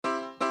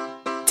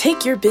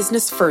Take your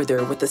business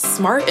further with the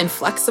smart and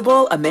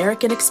flexible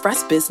American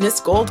Express Business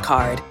Gold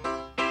Card.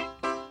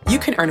 You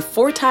can earn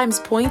 4 times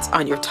points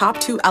on your top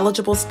 2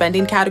 eligible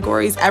spending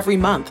categories every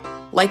month,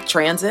 like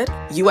transit,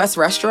 U.S.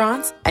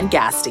 restaurants, and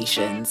gas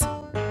stations.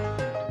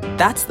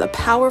 That's the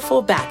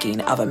powerful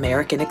backing of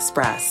American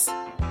Express.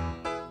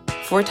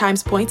 4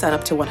 times points on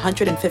up to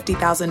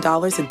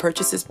 $150,000 in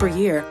purchases per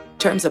year.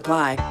 Terms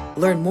apply.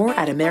 Learn more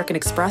at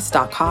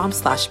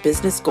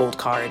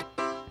americanexpress.com/businessgoldcard.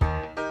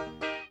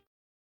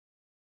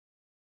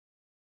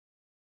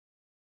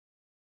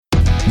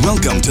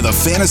 Welcome to the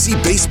Fantasy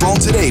Baseball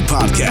Today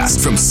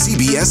podcast from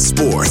CBS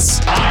Sports.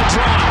 High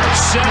drive,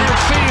 center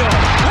field,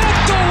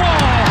 hit the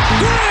wall,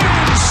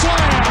 grand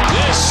slam.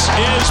 This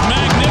is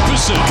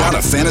magnificent. Got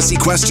a fantasy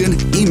question?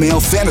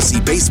 Email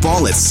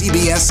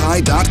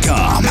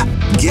fantasybaseball@cbsi.com.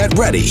 Get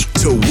ready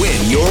to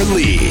win your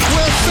league.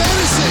 Where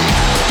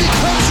fantasy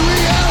becomes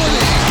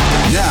reality.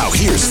 Now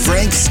here's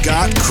Frank,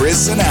 Scott,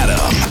 Chris, and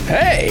Adam.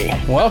 Hey,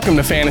 welcome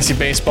to Fantasy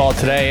Baseball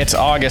Today. It's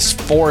August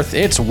 4th.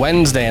 It's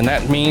Wednesday, and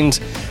that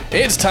means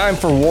it's time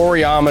for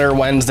Warriometer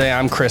Wednesday.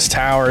 I'm Chris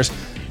Towers,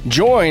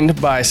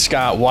 joined by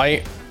Scott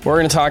White. We're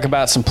going to talk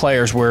about some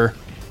players we're,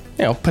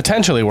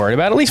 potentially worried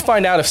about. At least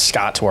find out if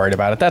Scott's worried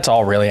about it. That's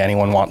all really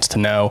anyone wants to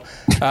know.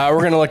 We're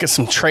going to look at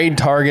some trade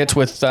targets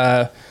with,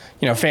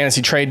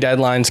 fantasy trade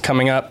deadlines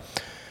coming up.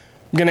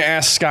 I'm going to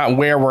ask Scott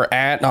where we're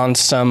at on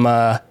some,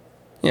 kind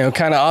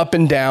of up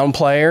and down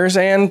players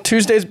and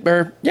Tuesday's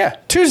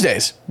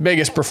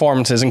biggest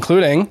performances,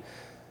 including,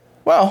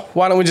 why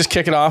don't we just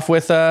kick it off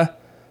with,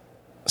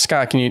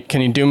 Scott, can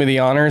you do me the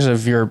honors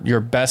of your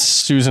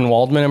best Susan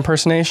Waldman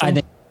impersonation? I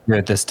think you're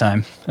at this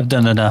time. I've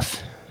done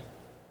enough.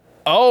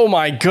 Oh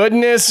my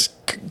goodness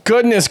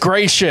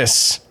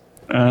gracious.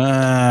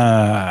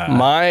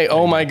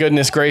 My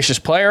goodness gracious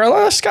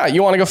player. Scott,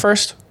 you want to go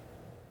first?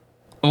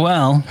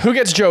 Well, who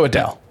gets Joe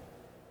Adell?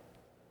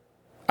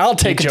 I'll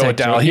take Joe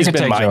Adell. He's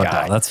been my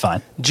guy. That's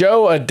fine.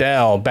 Joe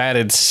Adell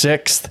batted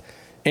 6th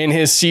in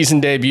his season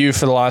debut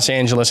for the Los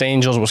Angeles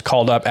Angels, was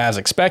called up as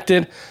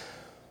expected.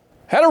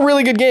 Had a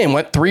really good game.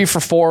 Went 3 for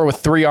 4 with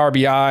 3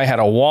 RBI. Had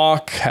a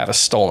walk. Had a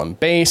stolen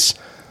base.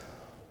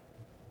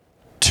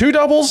 2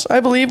 doubles, I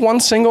believe.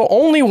 1 single.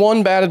 Only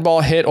 1 batted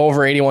ball hit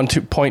over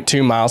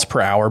 81.2 miles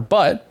per hour.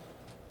 But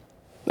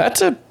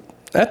that's a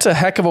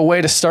heck of a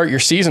way to start your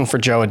season for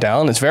Joe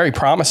Adell, and it's very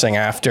promising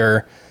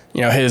after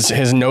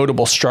his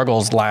notable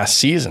struggles last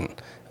season.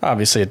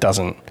 Obviously, it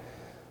doesn't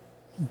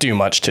do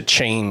much to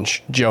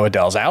change Joe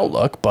Adell's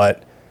outlook,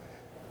 but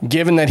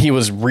given that he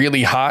was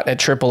really hot at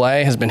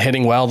AAA, has been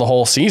hitting well the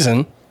whole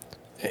season,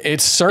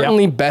 it's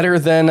certainly better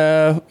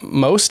than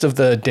most of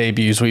the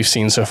debuts we've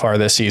seen so far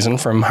this season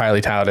from highly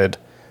touted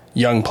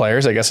young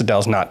players. I guess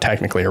Adell's not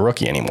technically a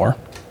rookie anymore.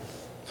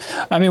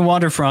 I mean,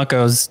 Wander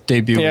Franco's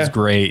debut was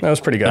great. That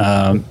was pretty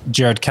good.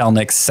 Jared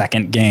Kelnick's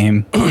second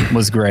game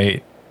was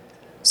great.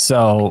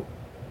 So,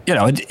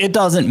 it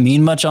doesn't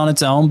mean much on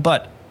its own,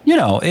 but,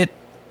 it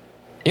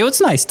was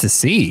nice to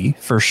see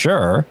for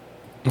sure.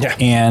 Yeah.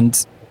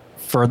 And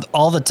for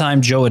all the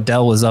time Joe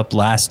Adell was up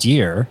last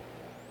year,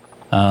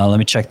 let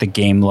me check the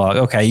game log.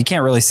 Okay, you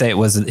can't really say it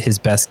was his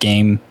best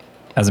game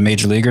as a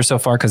major leaguer so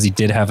far because he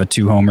did have a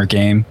 2-homer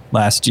game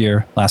last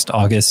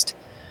August.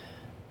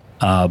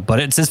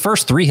 But it's his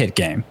first 3-hit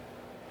game.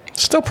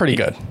 Still pretty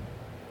good.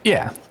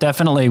 Yeah,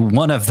 definitely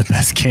one of the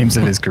best games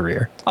of his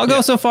career. I'll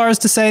go so far as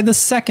to say the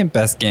second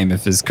best game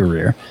of his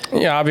career.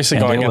 Yeah, obviously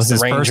going against the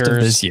Rangers. First of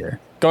this year.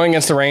 Going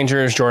against the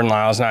Rangers, Jordan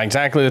Lyles, not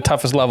exactly the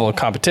toughest level of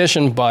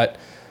competition, but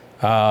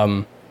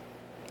a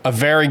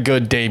very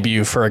good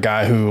debut for a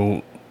guy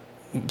who,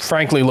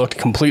 frankly, looked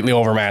completely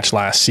overmatched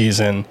last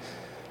season.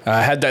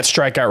 Had that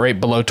strikeout rate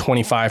below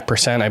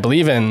 25%. I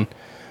believe in,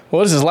 what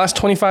was his last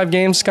 25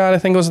 games, Scott? I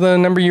think was the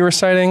number you were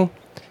citing.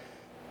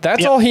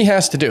 That's all he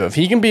has to do. If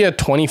he can be a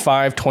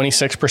 25,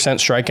 26%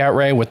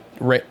 strikeout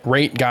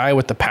rate guy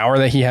with the power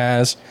that he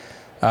has,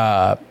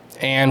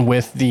 and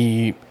with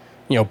the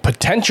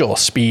potential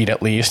speed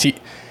at least,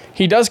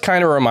 he does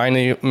kind of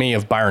remind me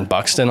of Byron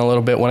Buxton a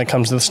little bit when it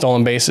comes to the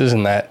stolen bases,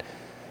 in that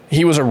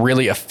he was a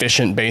really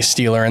efficient base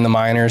stealer in the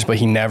minors, but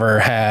he never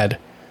had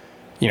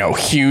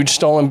huge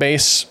stolen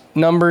base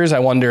numbers. I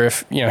wonder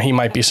if he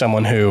might be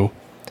someone who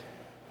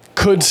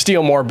could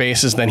steal more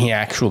bases than he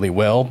actually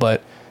will,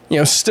 but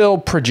still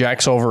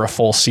projects over a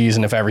full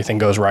season, if everything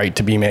goes right,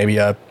 to be maybe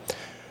a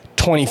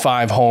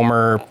 25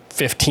 homer,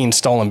 15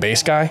 stolen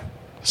base guy.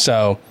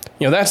 So,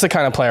 that's the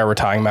kind of player we're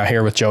talking about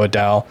here with Joe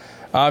Adell.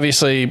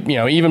 Obviously,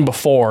 even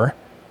before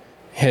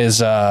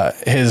his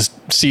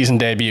season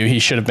debut, he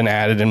should have been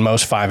added in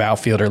most 5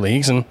 outfielder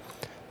leagues, and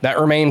that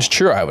remains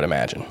true, I would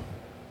imagine.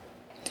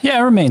 Yeah,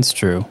 it remains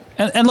true.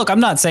 And look,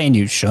 I'm not saying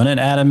you shouldn't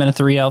add him in a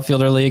 3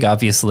 outfielder league.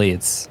 Obviously,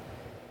 it's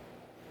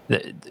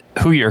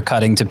who you're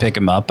cutting to pick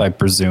him up, I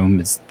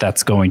presume,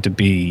 that's going to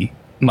be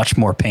much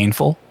more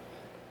painful.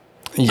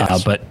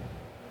 Yes. But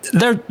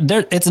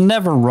it's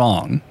never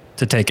wrong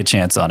to take a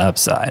chance on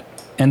upside.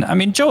 And I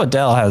mean, Joe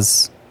Adell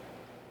has,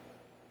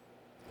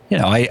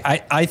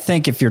 I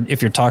think if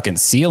you're talking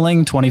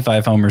ceiling,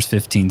 25 homers,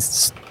 15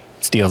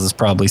 steals is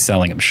probably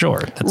selling him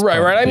short. That's right.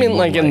 I mean,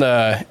 like in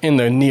likely.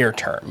 the near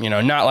term,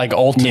 not like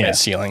ultimate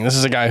ceiling. This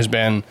is a guy who's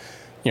been,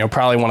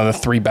 probably one of the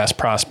 3 best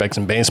prospects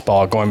in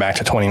baseball going back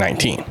to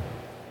 2019.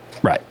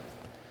 Right.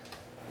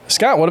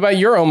 Scott, what about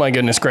your oh my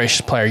goodness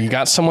gracious player? You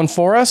got someone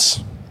for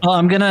us? Well,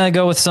 I'm going to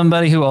go with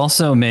somebody who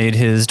also made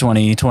his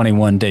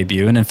 2021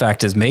 debut, and in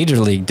fact his major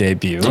league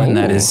debut, and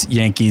that is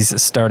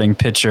Yankees starting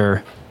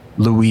pitcher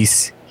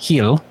Luis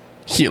Gil.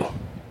 Gil.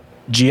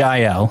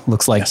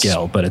 Looks like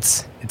Gil, but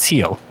it's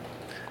Gil.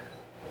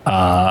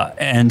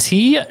 And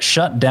he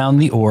shut down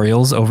the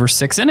Orioles over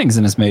 6 innings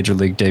in his major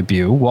league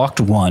debut, walked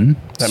 1,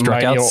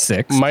 struck out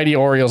 6. Mighty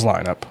Orioles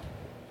lineup.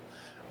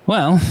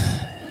 Well,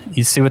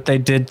 you see what they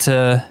did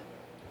to...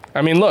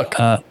 I mean, look.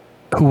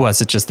 Who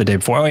was it just the day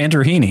before? Oh,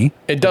 Andrew Heaney.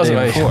 It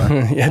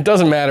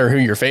doesn't matter who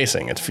you're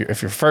facing. If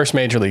your first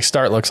major league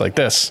start looks like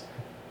this,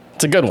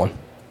 it's a good one.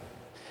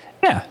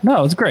 Yeah,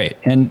 no, it's great.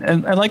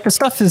 And like the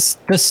stuff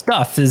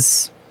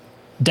is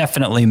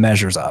definitely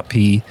measures up.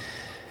 He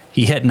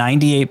hit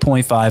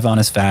 98.5 on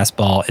his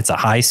fastball. It's a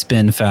high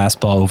spin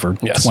fastball over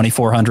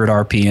 2,400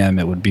 RPM.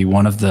 It would be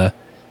one of the,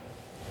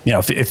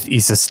 if he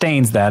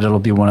sustains that, it'll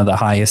be one of the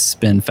highest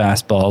spin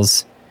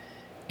fastballs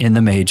in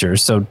the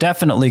majors. So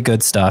definitely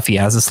good stuff. He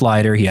has a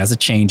slider. He has a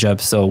changeup.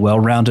 So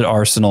well-rounded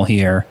arsenal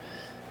here.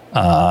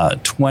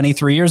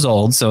 23 years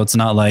old. So it's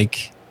not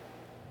like,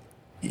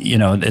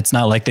 it's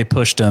not like they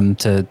pushed him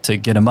to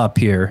get him up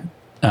here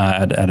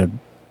at a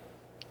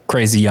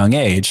crazy young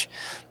age.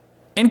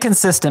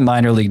 Inconsistent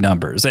minor league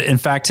numbers. In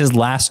fact, his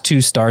last 2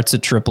 starts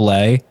at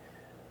AAA,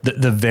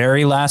 the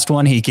very last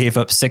one, he gave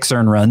up 6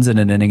 earned runs in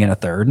an inning and a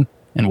third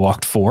and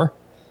walked 4.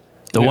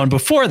 The one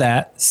before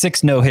that,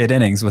 6 no-hit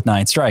innings with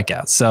 9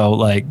 strikeouts. So,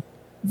 like,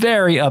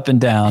 very up and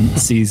down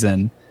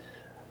season.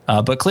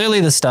 But clearly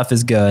the stuff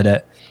is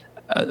good.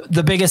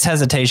 The biggest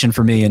hesitation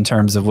for me in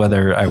terms of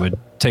whether I would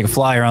take a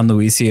flyer on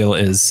Luis Gil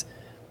is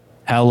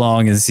how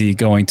long is he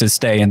going to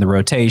stay in the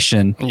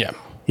rotation? Yeah.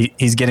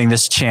 He's getting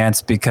this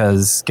chance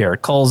because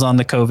Garrett Cole's on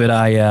the COVID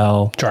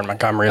IL. Jordan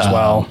Montgomery as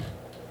well.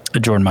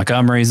 Jordan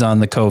Montgomery's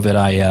on the COVID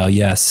IL,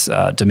 yes.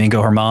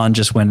 Domingo Germán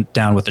just went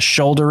down with a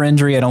shoulder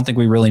injury. I don't think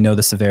we really know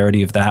the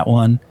severity of that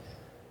one.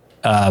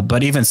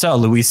 But even so,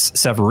 Luis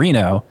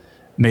Severino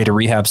made a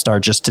rehab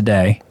start just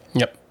today.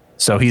 Yep.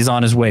 So he's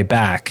on his way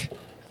back.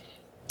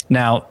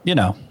 Now,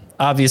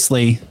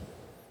 obviously,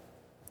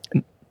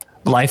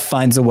 life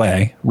finds a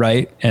way,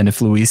 right? And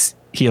if Luis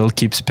Gil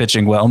keeps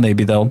pitching well,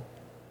 maybe there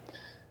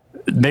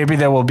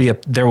will be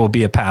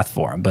a path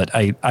for him. But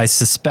I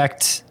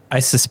suspect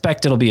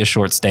it'll be a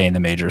short stay in the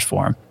majors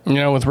for him.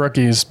 With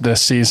rookies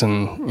this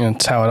season,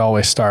 it's how it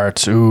always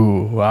starts.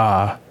 Ooh,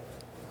 ah.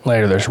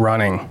 Later there's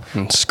running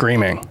and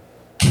screaming.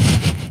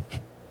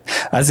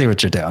 I see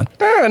what you're doing.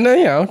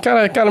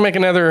 Gotta make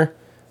another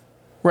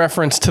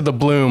reference to the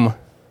Bloom.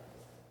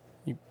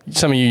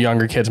 Some of you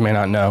younger kids may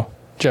not know.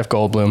 Jeff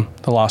Goldblum,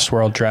 The Lost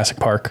World, Jurassic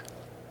Park.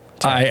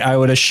 I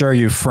would assure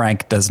you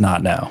Frank does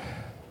not know.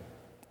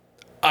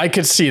 I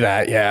could see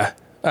that, yeah.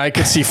 I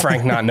could see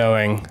Frank not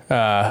knowing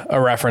a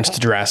reference to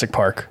Jurassic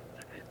Park.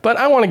 But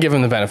I want to give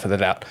him the benefit of the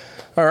doubt.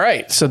 All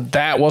right, so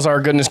that was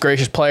our goodness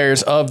gracious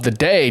players of the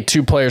day.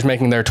 2 players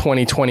making their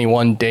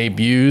 2021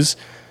 debuts.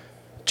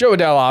 Jo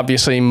Adell,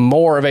 obviously,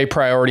 more of a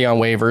priority on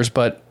waivers.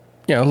 But,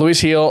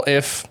 Luis Gil,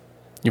 if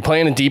you play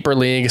in a deeper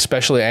league,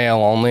 especially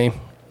AL only,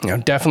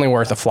 definitely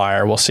worth a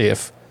flyer. We'll see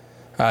if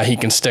he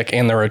can stick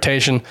in the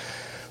rotation.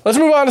 Let's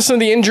move on to some of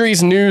the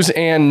injuries, news,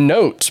 and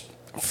notes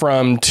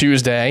from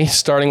Tuesday,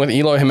 starting with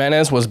Eloy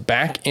Jimenez was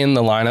back in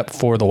the lineup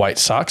for the White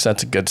Sox.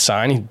 That's a good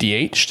sign. He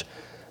DH'd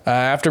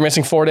after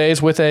missing 4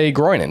 days with a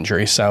groin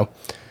injury. So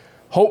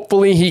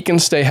hopefully he can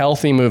stay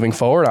healthy moving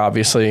forward.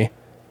 Obviously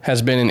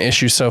has been an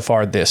issue so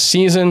far this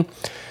season.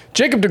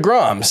 Jacob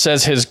deGrom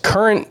says his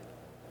current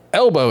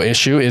elbow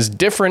issue is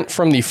different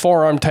from the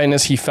forearm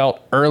tightness he felt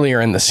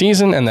earlier in the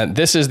season, and that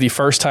this is the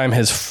first time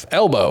his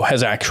elbow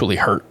has actually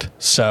hurt.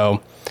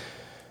 So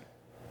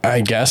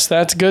I guess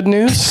that's good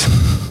news.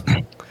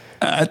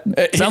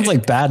 Sounds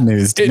like bad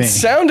news to me. It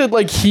sounded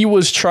like he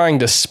was trying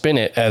to spin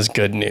it as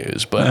good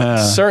news,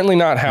 but certainly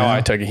not how I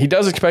took it. He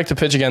does expect to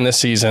pitch again this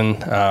season,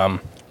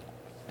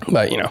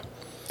 but,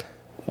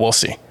 we'll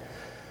see.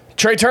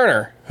 Trey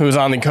Turner, who's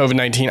on the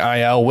COVID-19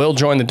 IL, will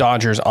join the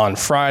Dodgers on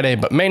Friday,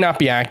 but may not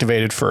be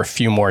activated for a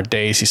few more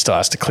days. He still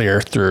has to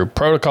clear through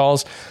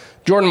protocols.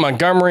 Jordan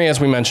Montgomery, as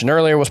we mentioned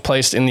earlier, was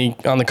placed on the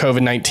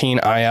COVID-19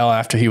 IL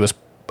after he was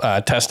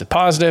tested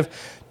positive.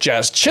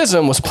 Jazz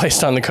Chisholm was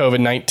placed on the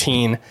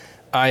COVID-19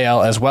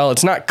 IL as well.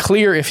 It's not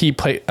clear if he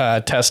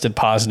tested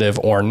positive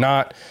or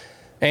not.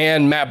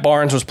 And Matt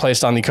Barnes was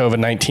placed on the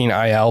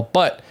COVID-19 IL,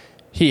 but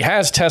he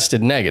has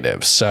tested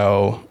negative,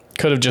 so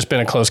could have just been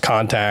a close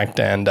contact,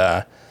 and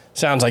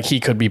sounds like he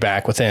could be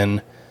back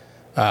within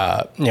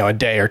a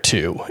day or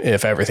 2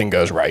 if everything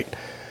goes right.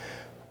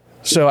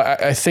 So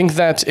I think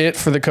that's it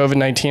for the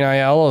COVID-19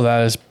 IL.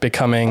 That is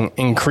becoming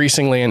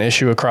increasingly an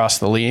issue across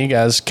the league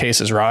as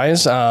cases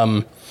rise.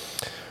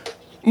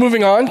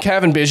 Moving on,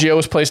 Cavan Biggio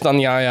was placed on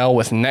the IL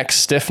with neck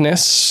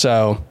stiffness.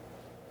 So,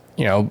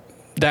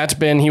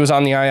 he was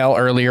on the IL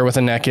earlier with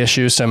a neck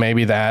issue, so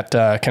maybe that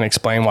can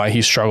explain why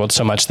he struggled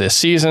so much this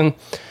season.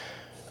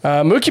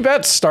 Mookie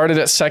Betts started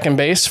at second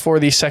base for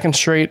the second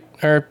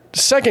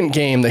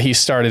game that he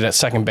started at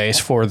second base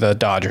for the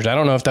Dodgers. I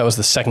don't know if that was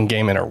the second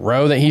game in a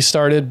row that he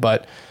started,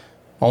 but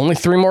only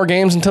 3 more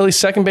games until he's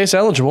second base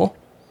eligible.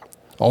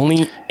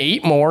 Only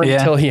 8 more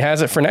until he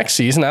has it for next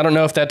season. I don't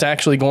know if that's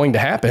actually going to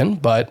happen,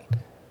 but,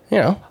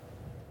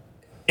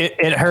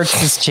 It hurts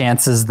his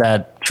chances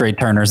that Trey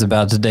Turner's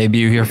about to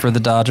debut here for the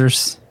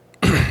Dodgers.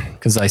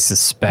 Because I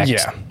suspect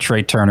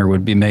Trey Turner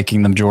would be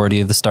making the majority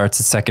of the starts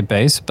at second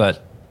base,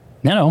 but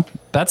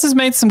Betts has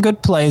made some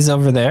good plays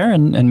over there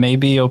and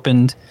maybe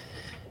opened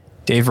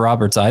Dave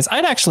Roberts' eyes.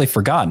 I'd actually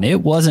forgotten.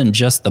 It wasn't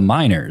just the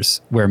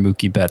minors where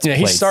Mookie Betts played. Yeah,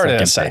 he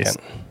started at second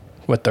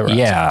with the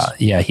Red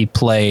Sox. Yeah, he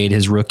played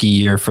his rookie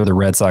year for the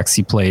Red Sox.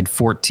 He played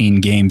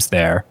 14 games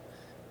there.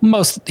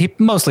 He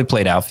mostly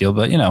played outfield,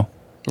 but,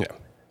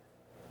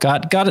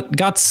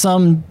 got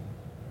some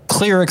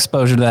clear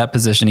exposure to that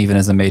position even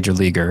as a major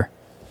leaguer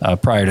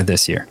prior to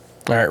this year.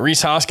 All right,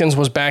 Rhys Hoskins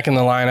was back in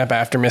the lineup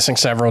after missing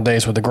several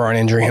days with a groin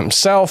injury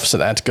himself, so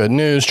that's good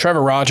news.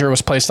 Trevor Roger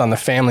was placed on the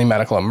family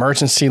medical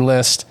emergency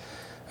list.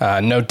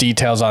 No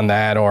details on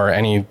that or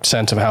any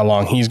sense of how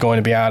long he's going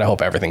to be out. I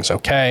hope everything's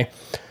okay.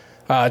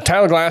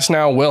 Tyler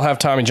Glasnow will have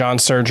Tommy John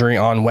surgery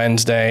on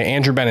Wednesday.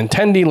 Andrew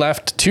Benintendi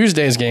left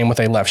Tuesday's game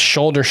with a left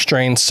shoulder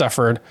strain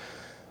suffered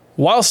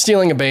while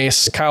stealing a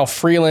base. Kyle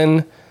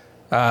Freeland,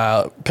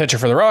 pitcher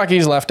for the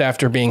Rockies, left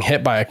after being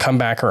hit by a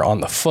comebacker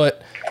on the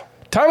foot.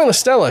 Tommy La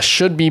Stella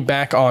should be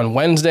back on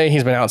Wednesday.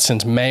 He's been out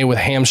since May with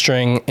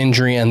hamstring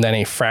injury and then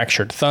a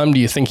fractured thumb.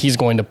 Do you think he's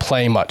going to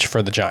play much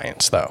for the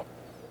Giants, though?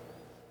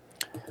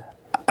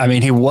 I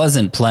mean, he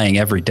wasn't playing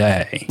every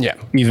day. Yeah.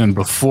 Even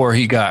before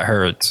he got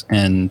hurt.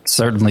 And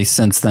certainly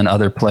since then,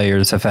 other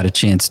players have had a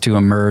chance to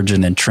emerge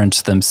and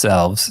entrench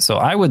themselves. So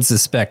I would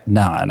suspect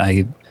not.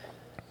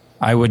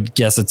 I would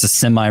guess it's a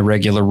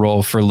semi-regular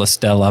role for La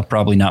Stella,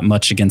 probably not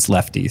much against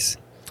lefties.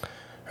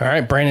 All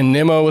right, Brandon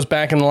Nimmo was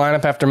back in the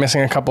lineup after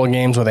missing a couple of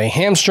games with a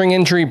hamstring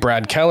injury.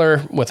 Brad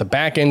Keller, with a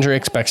back injury,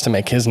 expects to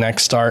make his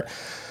next start.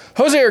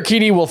 Jose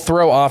Urquidy will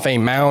throw off a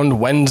mound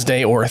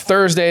Wednesday or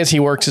Thursday as he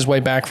works his way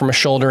back from a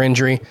shoulder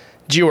injury.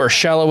 Gio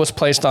Urshela was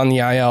placed on the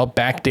IL,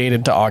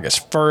 backdated to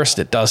August 1st.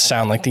 It does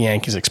sound like the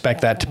Yankees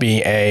expect that to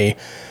be a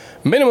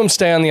minimum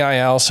stay on the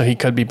IL, so he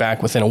could be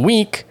back within a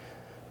week.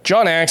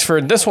 John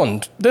Axford,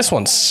 this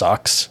one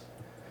sucks.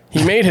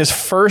 He made his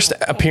first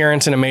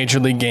appearance in a major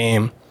league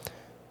game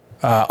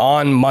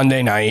on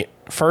Monday night,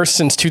 first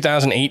since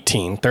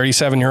 2018.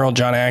 37-year-old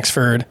John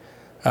Axford,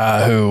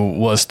 who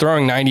was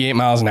throwing 98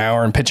 miles an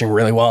hour and pitching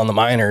really well in the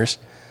minors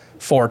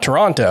for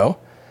Toronto,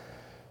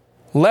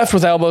 left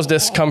with elbow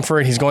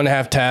discomfort. He's going to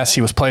have tests.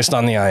 He was placed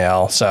on the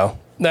IL, so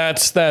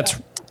that's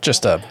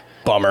just a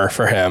bummer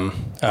for him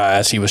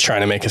as he was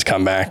trying to make his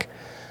comeback.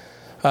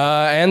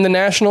 And the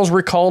Nationals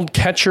recalled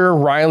catcher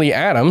Riley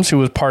Adams, who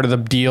was part of the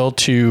deal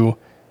to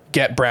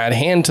get Brad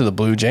Hand to the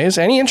Blue Jays.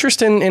 Any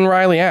interest in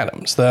Riley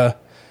Adams? The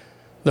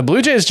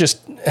Blue Jays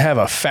just have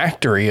a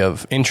factory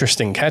of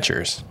interesting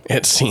catchers,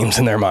 it seems,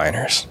 in their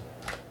minors.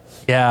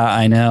 Yeah,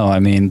 I know. I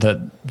mean,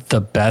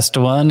 the best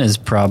one is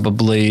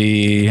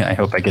probably, I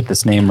hope I get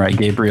this name right,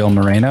 Gabriel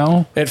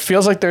Moreno. It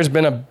feels like there's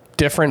been a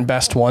different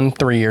best one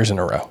 3 years in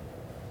a row.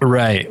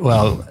 Right.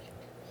 Well,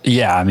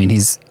 yeah, I mean,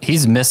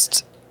 he's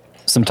missed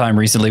some time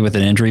recently with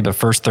an injury, but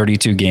first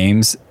 32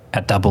 games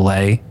at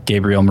AA,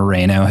 Gabriel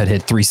Moreno had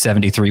hit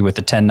 373 with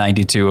a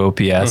 1092 OPS.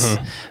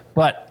 Mm-hmm.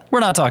 But we're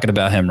not talking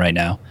about him right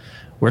now.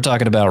 We're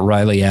talking about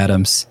Riley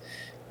Adams.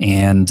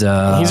 And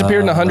he's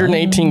appeared in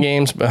 117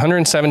 games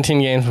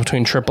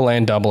between AAA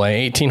and AA,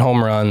 18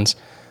 home runs,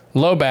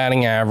 low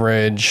batting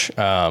average.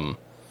 So,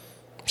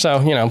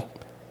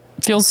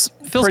 feels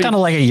kind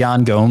of like a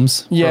Yan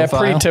Gomes Yeah, profile.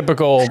 Pretty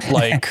typical,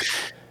 like,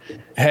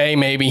 hey,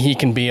 maybe he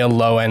can be a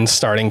low-end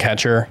starting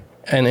catcher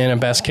and in a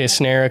best-case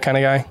scenario kind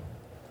of guy.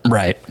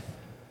 Right.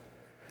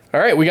 All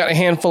right, we got a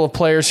handful of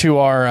players who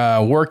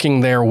are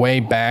working their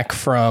way back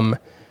from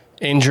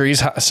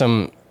injuries,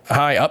 some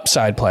high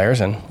upside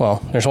players, and,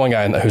 well, there's one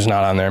guy who's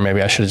not on there.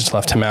 Maybe I should have just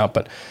left him out,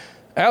 but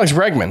Alex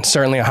Bregman,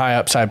 certainly a high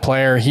upside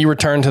player. He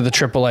returned to the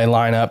AAA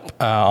lineup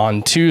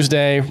on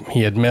Tuesday.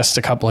 He had missed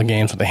a couple of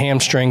games with a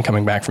hamstring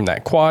coming back from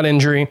that quad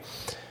injury.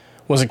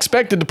 Was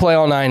expected to play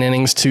all 9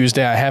 innings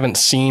Tuesday. I haven't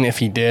seen if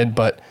he did,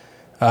 but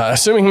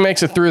assuming he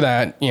makes it through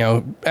that,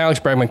 Alex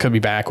Bregman could be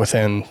back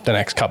within the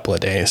next couple of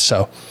days.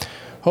 So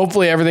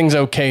hopefully everything's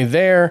okay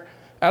there.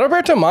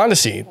 Adalberto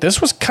Mondesi, this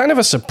was kind of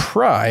a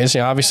surprise.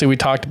 Obviously we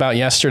talked about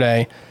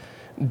yesterday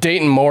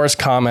Dayton Moore's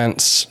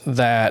comments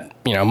that,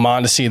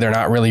 Mondesi, they're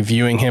not really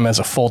viewing him as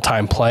a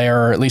full-time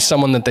player, or at least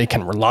someone that they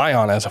can rely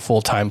on as a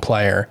full-time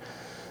player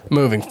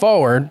moving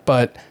forward.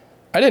 But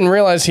I didn't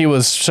realize he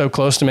was so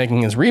close to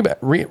making his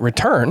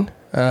return,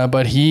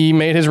 but he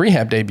made his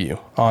rehab debut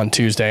on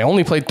Tuesday.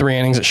 Only played 3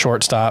 innings at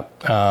shortstop.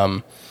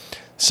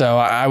 So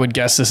I would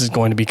guess this is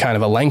going to be kind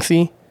of a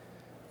lengthy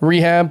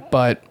rehab,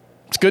 but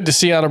it's good to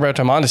see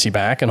Adalberto Mondesi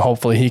back, and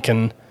hopefully he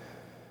can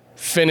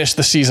finish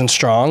the season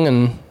strong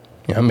and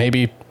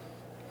maybe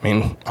I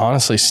mean,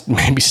 honestly,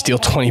 maybe steal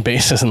 20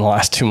 bases in the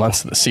last 2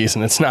 months of the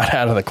season. It's not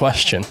out of the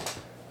question.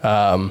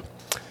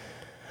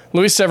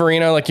 Luis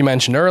Severino, like you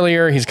mentioned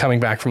earlier, he's coming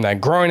back from that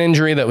groin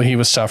injury that he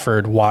was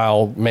suffered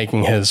while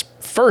making his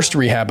first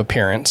rehab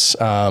appearance.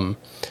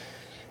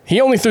 He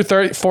only threw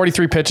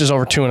 43 pitches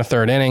over 2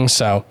 1/3 innings.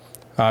 So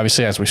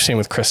obviously, as we've seen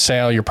with Chris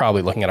Sale, you're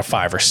probably looking at a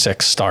 5 or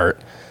 6 start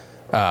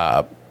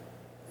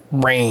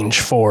range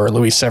for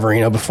Luis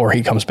Severino before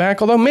he comes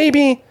back. Although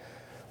maybe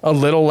a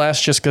little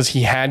less just because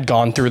he had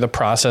gone through the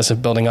process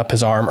of building up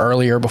his arm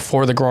earlier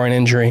before the groin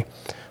injury.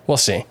 We'll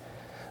see.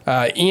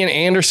 Ian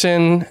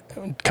Anderson,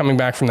 coming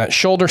back from that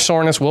shoulder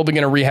soreness, will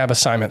begin a rehab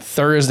assignment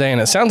Thursday,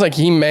 and it sounds like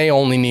he may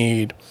only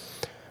need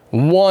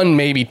 1,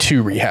 maybe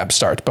 2 rehab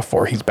starts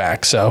before he's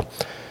back. So,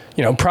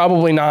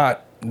 probably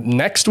not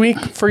next week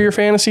for your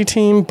fantasy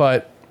team,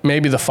 but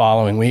maybe the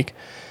following week.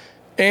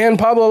 And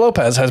Pablo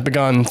Lopez has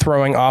begun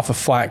throwing off of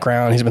flat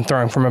ground. He's been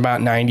throwing from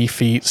about 90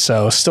 feet,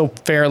 so still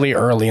fairly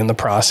early in the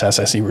process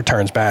as he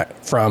returns back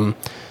from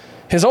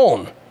his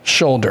own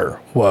shoulder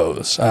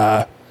woes.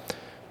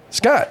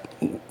 Scott,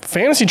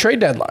 fantasy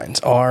trade deadlines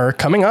are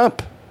coming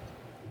up.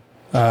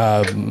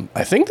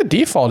 I think the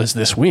default is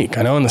this week.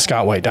 I know in the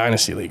Scott White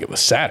Dynasty League, it was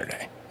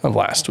Saturday of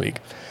last week.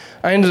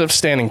 I ended up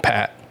standing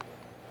pat.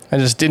 I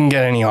just didn't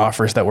get any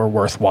offers that were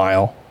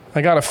worthwhile.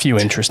 I got a few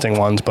interesting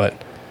ones, but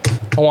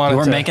I wanted to... You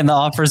weren't making the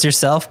offers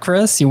yourself,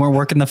 Chris? You weren't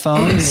working the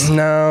phones?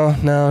 No,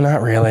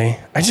 not really.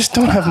 I just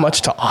don't have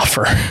much to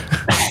offer.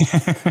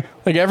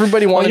 Like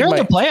everybody wanted you're in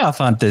the playoff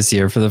hunt this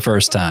year for the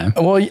first time.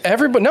 Well,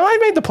 no, I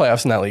made the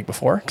playoffs in that league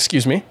before.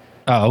 Excuse me.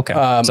 Oh, okay.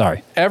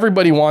 Sorry.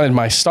 Everybody wanted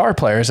my star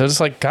players. I was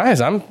just like, guys,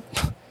 I'm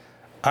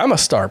a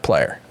star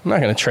player. I'm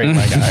not going to trade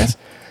my guys.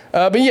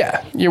 But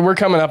yeah, we're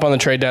coming up on the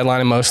trade deadline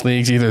in most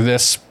leagues, either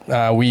this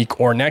week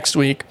or next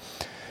week.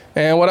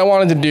 And what I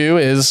wanted to do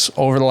is,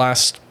 over the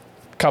last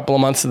couple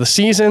of months of the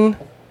season,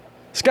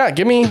 Scott,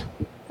 give me,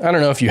 I don't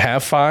know if you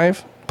have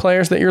 5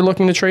 players that you're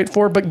looking to trade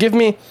for, but give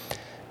me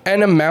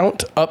an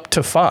amount up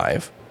to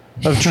 5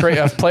 of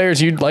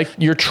players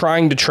you're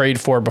trying to trade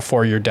for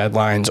before your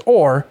deadlines,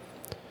 or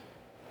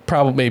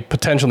probably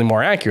potentially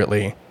more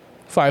accurately,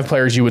 5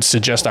 players you would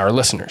suggest our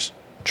listeners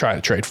try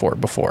to trade for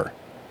before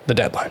the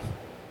deadline.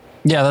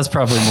 Yeah, that's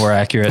probably more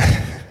accurate.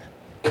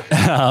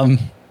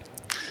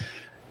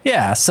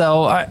 Yeah,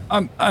 so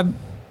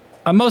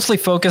I'm mostly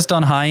focused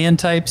on high end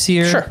types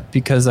here, sure,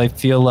 because I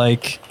feel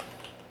like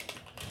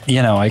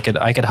I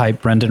could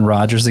hype Brendan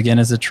Rodgers again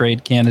as a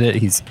trade candidate.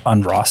 He's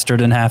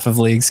unrostered in half of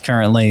leagues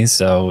currently,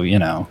 so you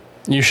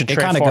should. It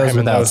kind of goes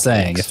without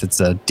saying if it's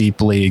a deep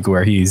league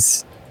where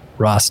he's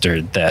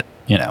rostered that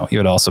he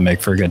would also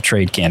make for a good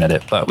trade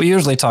candidate. But we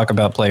usually talk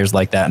about players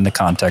like that in the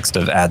context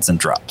of adds and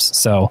drops.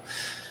 So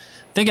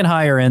thinking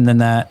higher end than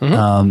that.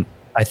 Mm-hmm.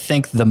 I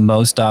think the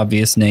most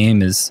obvious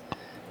name is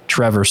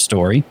Trevor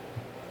Story.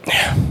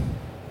 Yeah.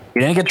 He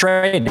didn't get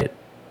traded.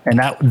 And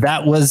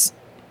that was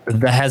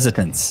the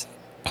hesitance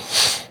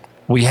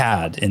we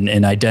had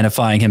in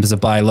identifying him as a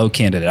buy low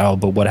candidate. Oh,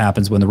 but what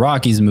happens when the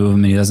Rockies move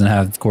him and he doesn't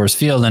have Coors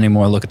Field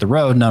anymore? Look at the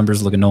road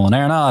numbers, look at Nolan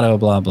Arenado,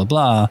 blah, blah,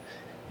 blah.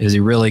 Is he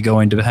really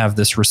going to have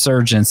this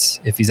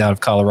resurgence if he's out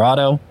of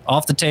Colorado?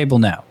 Off the table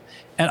now.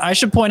 And I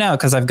should point out,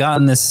 because I've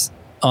gotten this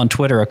on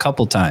Twitter a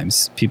couple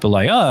times, people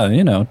like,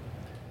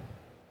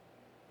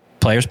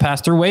 players pass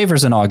through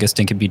waivers in August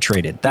and can be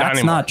traded.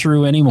 That's not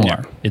true anymore.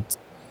 Yeah. It's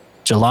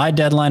July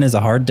deadline is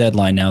a hard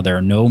deadline now. There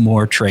are no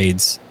more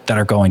trades that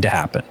are going to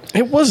happen.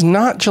 It was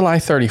not July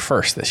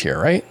 31st this year,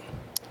 right?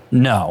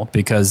 No,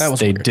 because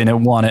they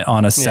didn't want it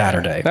on a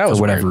Saturday for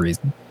whatever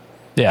reason.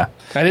 Yeah.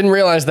 I didn't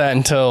realize that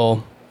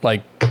until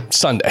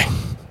Sunday. I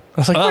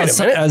was like, wait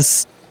a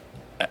minute.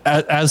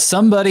 As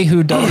somebody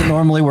who doesn't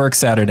normally work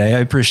Saturday, I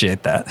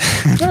appreciate that.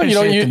 No,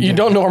 you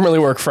don't normally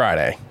work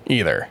Friday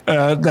either.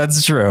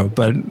 That's true,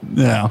 but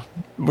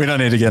we don't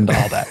need to get into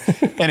all that.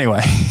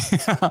 Anyway,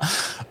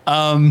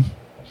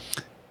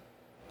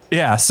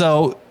 yeah.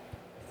 So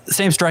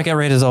same strikeout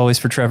rate as always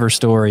for Trevor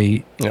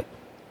Story. Yep.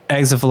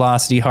 Exit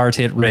velocity, hard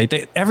hit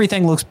rate.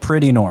 Everything looks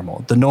pretty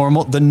normal. The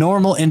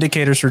normal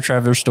indicators for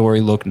Trevor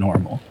Story look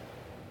normal.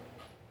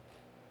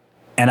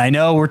 And I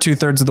know we're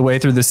 2/3 of the way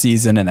through the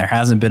season and there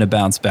hasn't been a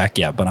bounce back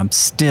yet, but I'm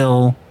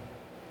still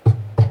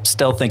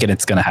thinking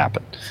it's going to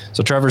happen.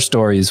 So Trevor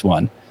Story is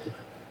one.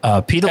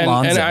 Pete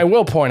Alonso. And I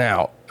will point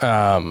out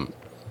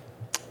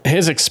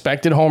his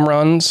expected home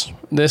runs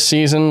this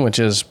season, which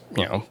is,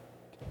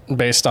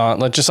 based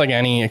on just like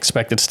any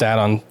expected stat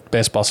on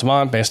Baseball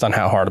Savant, based on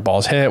how hard a ball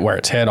is hit, where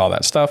it's hit, all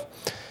that stuff,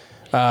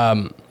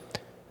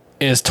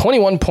 is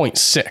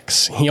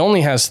 21.6. He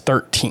only has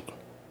 13.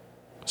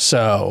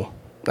 So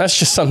that's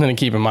just something to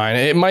keep in mind.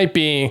 It might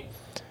be,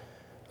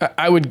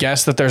 I would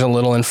guess that there's a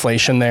little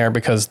inflation there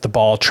because the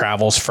ball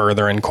travels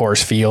further in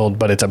Coors Field,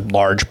 but it's a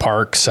large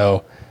park.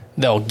 So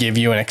they'll give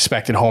you an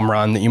expected home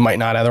run that you might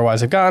not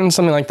otherwise have gotten,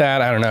 something like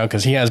that. I don't know,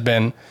 because he has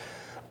been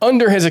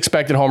under his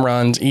expected home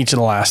runs each of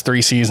the last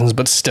 3 seasons,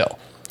 but still.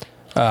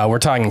 We're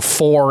talking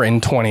 4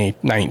 in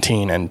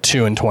 2019 and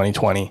 2 in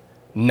 2020,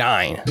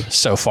 9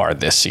 so far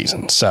this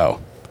season. So,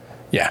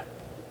 yeah.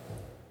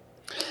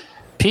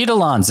 Pete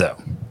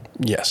Alonso.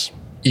 Yes.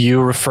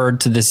 You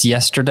referred to this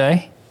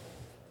yesterday.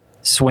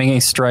 Swinging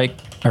strike,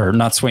 or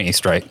not swinging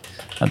strike.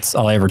 That's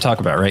all I ever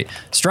talk about, right?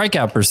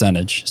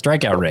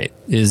 Strikeout rate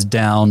is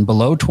down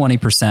below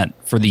 20%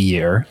 for the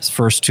year. His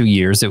first 2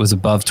 years, it was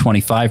above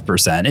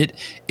 25%.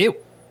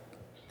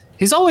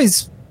 He's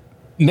always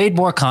made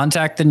more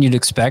contact than you'd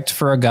expect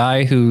for a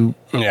guy who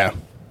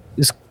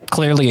is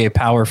clearly a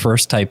power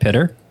first type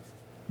hitter.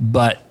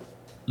 But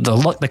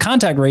the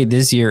contact rate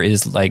this year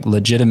is like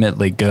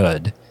legitimately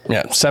good.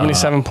 Yeah,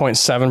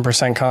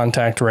 77.7%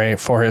 contact rate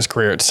for his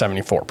career at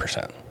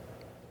 74%.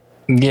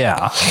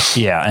 Yeah,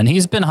 and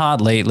he's been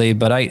hot lately,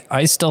 but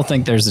I still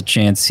think there's a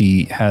chance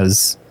he could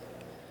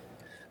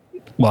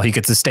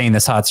sustain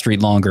this hot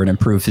streak longer and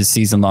improve his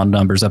season-long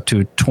numbers up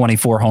to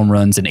 24 home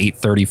runs and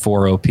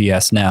 834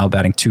 OPS now,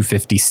 batting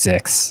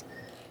 .256.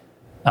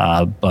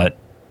 But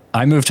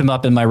I moved him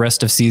up in my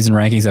rest of season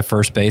rankings at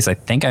first base. I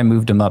think I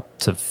moved him up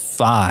to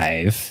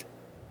 5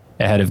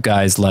 ahead of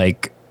guys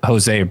like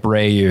Jose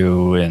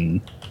Abreu and,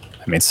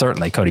 I mean,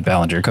 certainly Cody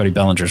Bellinger. Cody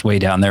Bellinger's way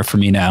down there for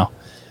me now.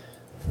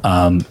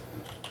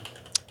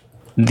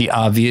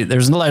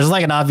 There's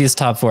like an obvious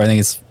top 4. I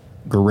think it's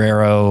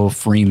Guerrero,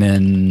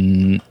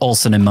 Freeman,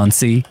 Olsen, and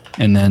Muncy,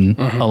 and then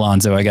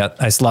Alonso.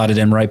 I slotted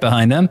him right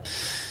behind them.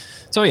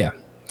 So yeah,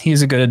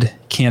 he's a good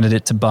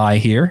candidate to buy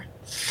here.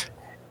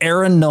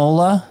 Aaron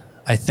Nola,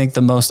 I think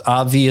the most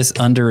obvious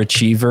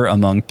underachiever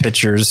among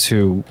pitchers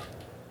who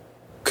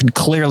could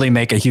clearly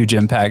make a huge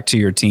impact to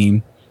your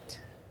team.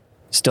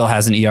 Still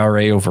has an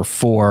ERA over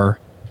 4.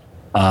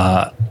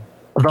 The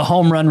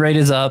home run rate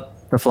is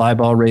up. The fly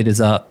ball rate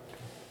is up.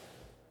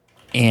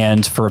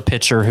 And for a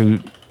pitcher who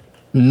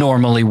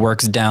normally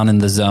works down in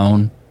the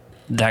zone,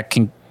 that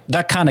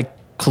kind of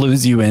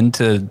clues you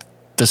into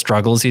the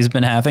struggles he's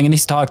been having. And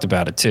he's talked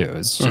about it too.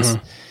 It's just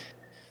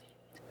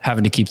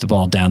having to keep the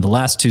ball down. The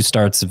last 2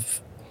 starts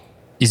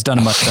he's done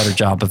a much better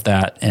job of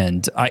that.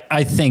 And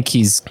I think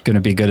he's going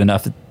to be good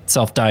enough at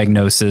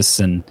self-diagnosis.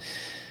 And,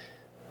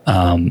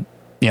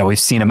 we've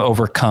seen him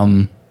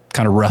overcome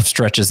kind of rough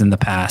stretches in the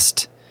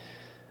past.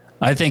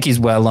 I think he's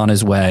well on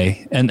his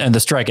way, and the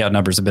strikeout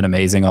numbers have been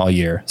amazing all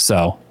year.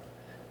 So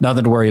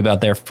nothing to worry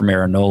about there from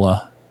Aaron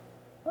Nola.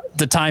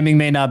 The timing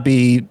may not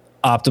be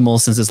optimal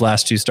since his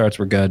last 2 starts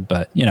were good,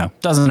 but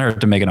doesn't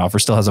hurt to make an offer.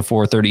 Still has a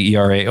 4.30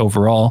 ERA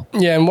overall.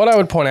 Yeah, and what I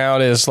would point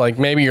out is like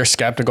maybe you're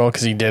skeptical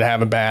because he did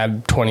have a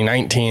bad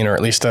 2019, or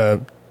at least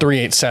a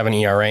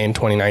 3.87 ERA in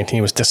 2019.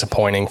 It was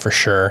disappointing for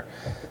sure.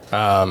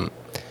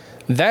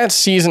 That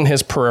season,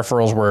 his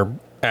peripherals were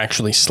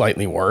actually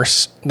slightly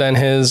worse than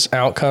his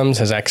outcomes.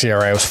 His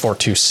xERA was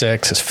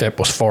 4.26. His FIP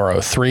was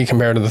 4.03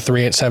 compared to the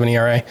 3.87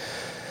 ERA.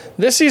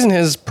 This season,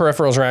 his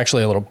peripherals are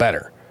actually a little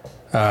better.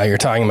 You're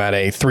talking about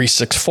a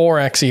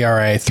 3.64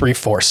 xERA,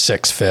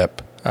 3.46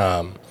 FIP,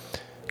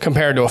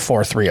 compared to a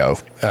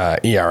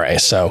 4.30 ERA.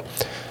 So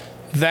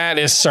that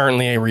is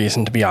certainly a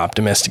reason to be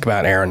optimistic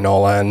about Aaron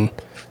Nola. And,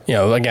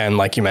 again,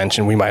 like you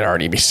mentioned, we might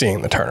already be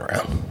seeing the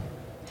turnaround.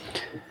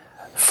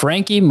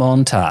 Frankie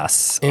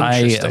Montas.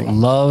 I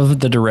love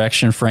the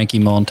direction Frankie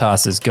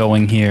Montas is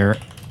going here.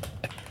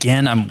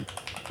 Again, I'm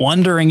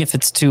wondering if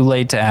it's too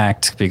late to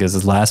act because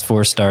his last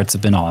 4 starts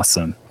have been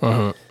awesome.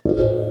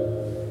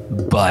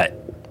 But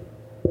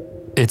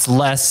it's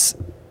less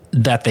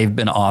that they've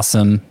been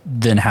awesome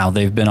than how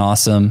they've been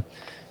awesome.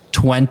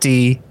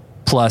 20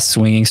 plus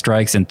swinging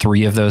strikes in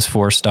 3 of those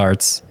 4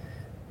 starts.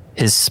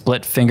 His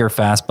split finger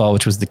fastball,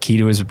 which was the key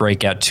to his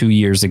breakout 2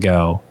 years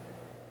ago.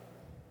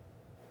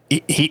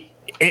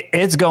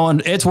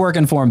 It's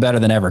working for him better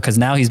than ever because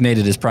now he's made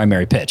it his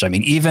primary pitch. I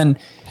mean, even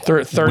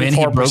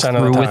 34%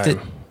 of the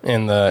time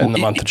in the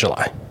month of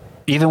July.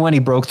 Even when he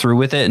broke through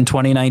with it in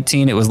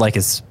 2019, it was like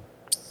his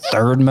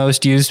 3rd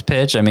most used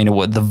pitch. I mean,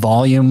 the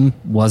volume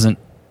wasn't.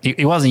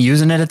 He wasn't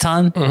using it a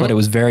ton, but it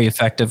was very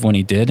effective when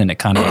he did, and it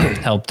kind of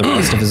helped the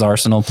rest of his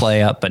arsenal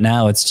play up. But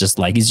now it's just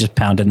like he's just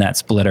pounding that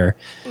splitter.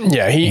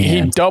 Yeah,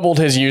 he doubled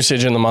his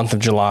usage in the month of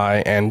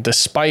July, and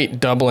despite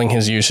doubling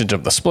his usage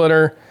of the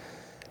splitter,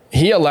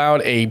 he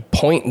allowed a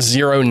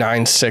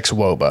 .096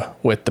 WOBA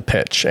with the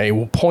pitch, a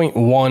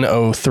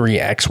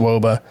 .103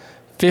 xWOBA,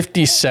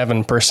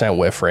 57%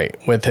 whiff rate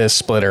with his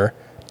splitter,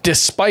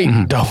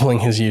 despite doubling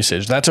his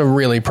usage. That's a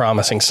really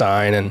promising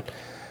sign, and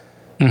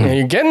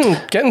you're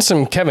getting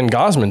some Kevin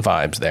Gausman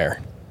vibes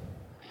there.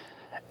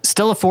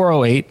 Still a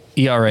 4.08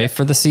 ERA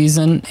for the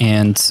season,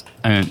 and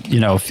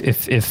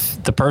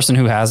if the person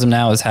who has him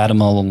now has had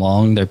him all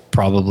along, they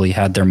probably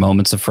had their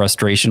moments of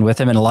frustration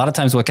with him. And a lot of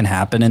times, what can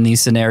happen in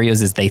these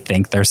scenarios is they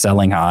think they're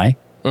selling high,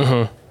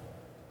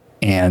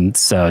 and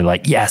so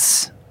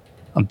yes,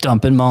 I'm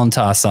dumping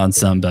Montas on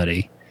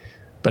somebody,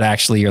 but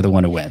actually you're the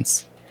one who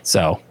wins.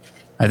 So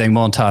I think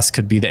Montas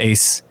could be the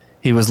ace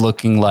he was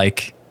looking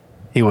like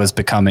he was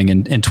becoming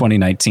in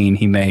 2019.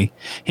 He may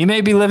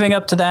be living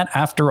up to that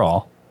after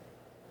all.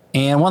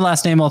 And one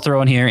last name I'll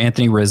throw in here,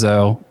 Anthony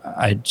Rizzo.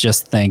 I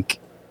just think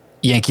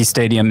Yankee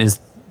Stadium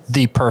is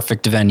the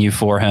perfect venue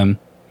for him.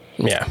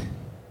 Yeah.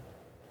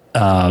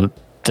 The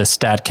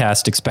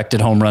StatCast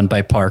expected home run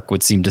by park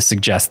would seem to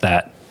suggest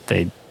that.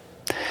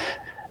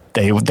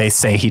 They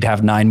say he'd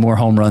have 9 more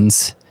home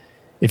runs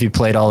if he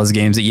played all his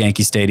games at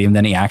Yankee Stadium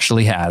than he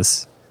actually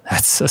has.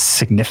 That's a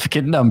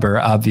significant number,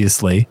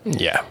 obviously.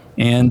 Yeah.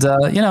 And,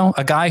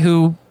 a guy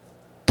who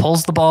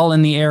pulls the ball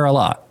in the air a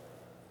lot.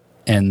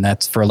 And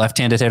that's for a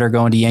left-handed hitter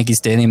going to Yankee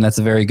Stadium. That's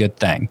a very good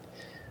thing.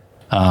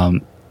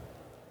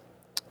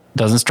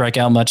 Doesn't strike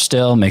out much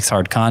still, makes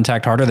hard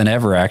contact, harder than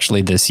ever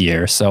actually this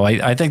year. So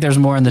I think there's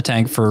more in the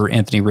tank for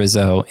Anthony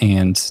Rizzo,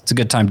 and it's a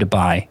good time to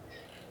buy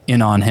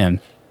in on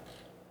him.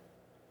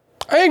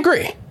 I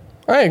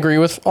agree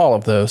with all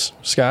of those,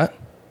 Scott.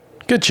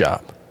 Good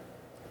job.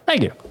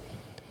 Thank you.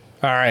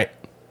 All right.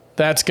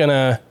 That's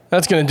gonna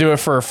do it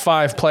for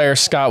 5 players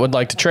Scott would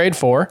like to trade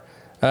for.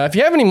 If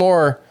you have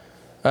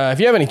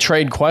any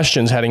trade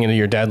questions heading into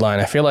your deadline,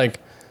 I feel like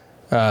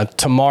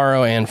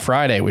tomorrow and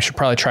Friday we should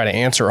probably try to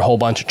answer a whole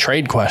bunch of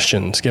trade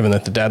questions given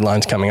that the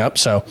deadline's coming up.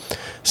 So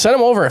send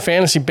them over at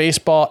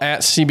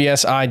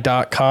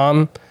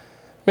fantasybaseball@cbsi.com.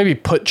 Maybe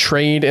put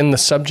trade in the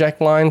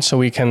subject line so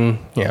we can,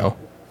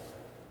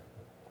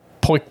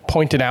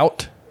 point it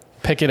out,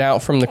 pick it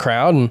out from the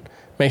crowd and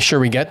make sure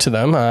we get to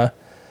them. But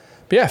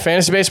yeah,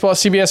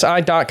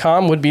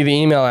 fantasybaseball@cbsi.com would be the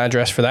email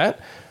address for that.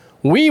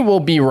 We will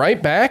be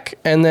right back,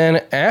 and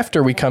then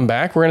after we come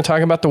back, we're going to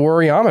talk about the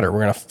Worryometer.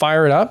 We're going to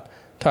fire it up,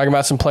 talk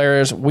about some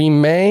players we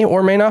may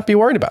or may not be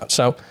worried about.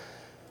 So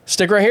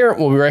stick right here.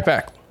 We'll be right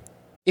back.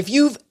 If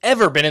you've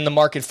ever been in the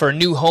market for a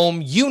new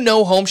home, you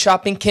know home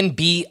shopping can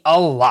be a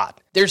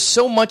lot. There's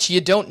so much you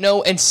don't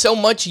know and so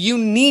much you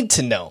need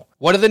to know.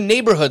 What are the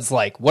neighborhoods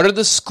like? What are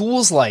the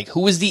schools like?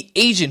 Who is the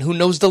agent who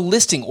knows the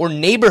listing or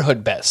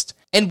neighborhood best?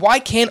 And why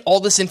can't all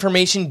this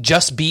information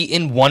just be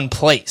in one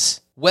place?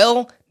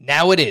 Well,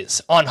 now it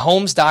is on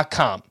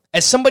Homes.com.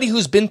 As somebody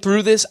who's been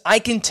through this, I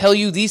can tell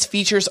you these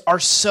features are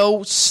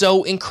so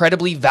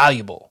incredibly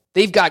valuable.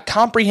 They've got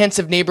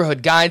comprehensive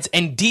neighborhood guides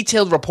and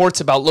detailed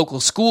reports about local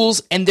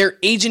schools, and their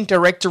agent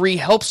directory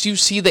helps you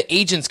see the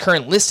agent's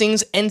current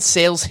listings and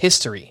sales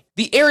history.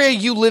 The area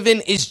you live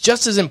in is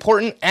just as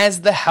important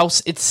as the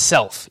house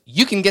itself.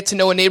 You can get to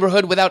know a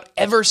neighborhood without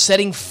ever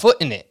setting foot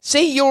in it.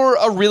 Say you're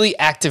a really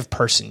active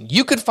person.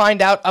 You could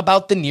find out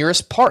about the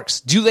nearest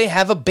parks. Do they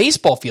have a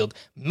baseball field?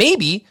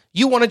 Maybe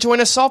you want to join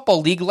a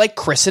softball league like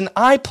Chris and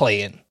I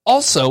play in.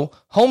 Also,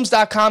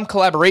 Homes.com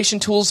collaboration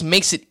tools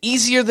makes it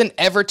easier than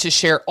ever to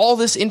share all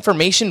this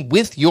information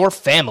with your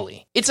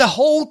family. It's a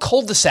whole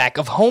cul-de-sac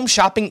of home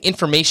shopping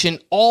information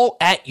all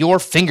at your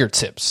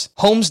fingertips.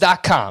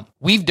 Homes.com.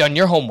 We've done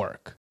your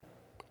homework.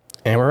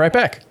 And we're right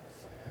back.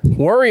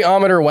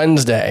 Worryometer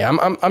Wednesday.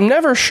 I'm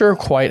never sure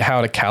quite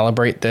how to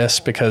calibrate this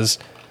because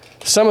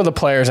some of the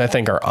players I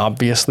think are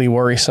obviously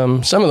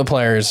worrisome. Some of the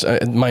players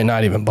might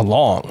not even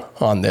belong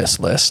on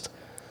this list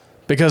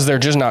because they're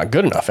just not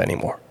good enough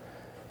anymore.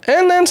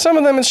 And then some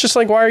of them, it's just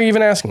like, why are you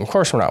even asking? Of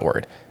course we're not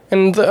worried.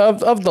 And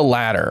of the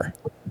latter,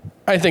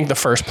 I think the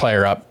first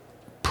player up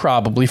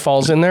probably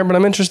falls in there, but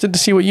I'm interested to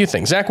see what you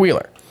think. Zach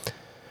Wheeler,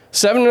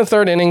 7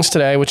 1/3 innings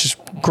today, which is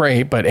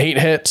great, but 8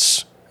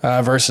 hits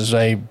versus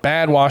a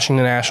bad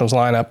Washington Nationals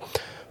lineup.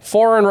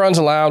 4 earned runs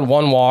allowed,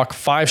 1 walk,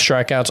 5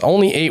 strikeouts,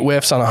 only 8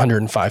 whiffs on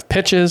 105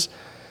 pitches.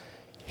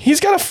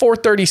 He's got a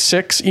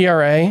 4.36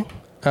 ERA.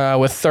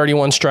 With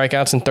 31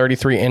 strikeouts and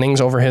 33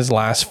 innings over his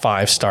last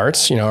 5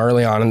 starts.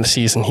 Early on in the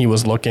season, he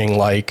was looking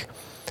like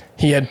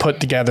he had put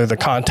together the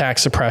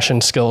contact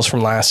suppression skills from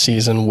last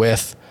season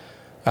with,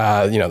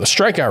 the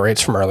strikeout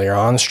rates from earlier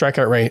on. The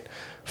strikeout rate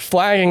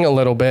flagging a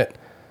little bit.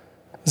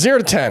 0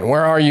 to 10,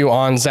 where are you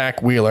on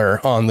Zach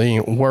Wheeler on the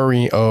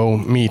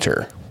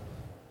Worryometer?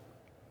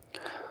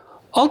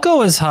 I'll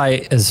go as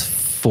high as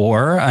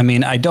 4. I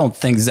mean, I don't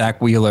think Zach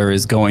Wheeler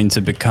is going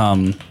to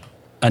become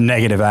a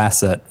negative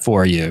asset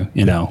for you,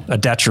 a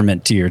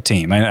detriment to your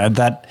team.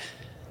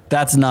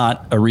 That's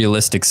not a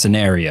realistic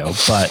scenario,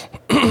 but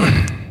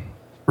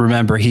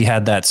remember he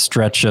had that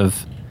stretch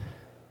of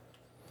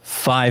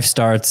 5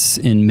 starts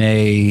in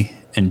May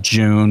and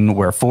June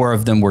where 4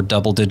 of them were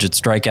double-digit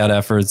strikeout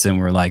efforts, and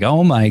we're like,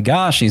 oh my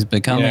gosh, he's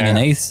becoming an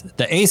ace,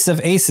 the ace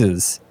of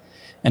aces.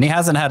 And he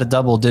hasn't had a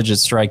double-digit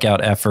strikeout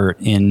effort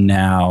in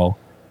now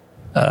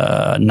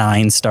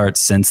 9 starts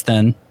since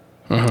then.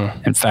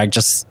 Mm-hmm. In fact,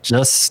 just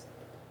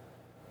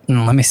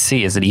let me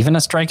see. Is it even a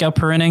strikeout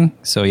per inning?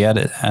 So he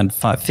had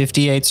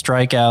 58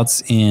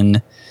 strikeouts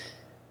in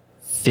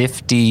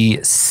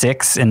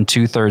 56 and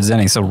 2/3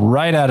 innings. So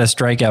right at a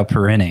strikeout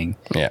per inning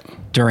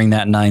during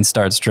that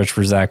 9-start stretch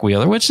for Zach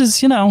Wheeler, which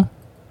is,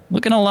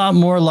 looking a lot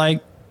more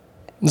like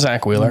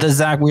Zach Wheeler, the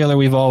Zach Wheeler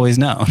we've always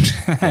known.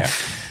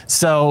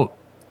 So,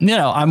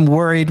 I'm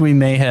worried we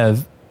may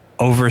have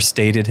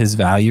overstated his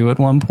value at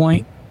one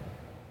point,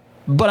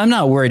 but I'm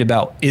not worried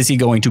about, is he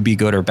going to be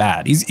good or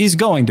bad? He's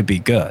going to be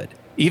good.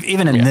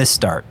 Even in this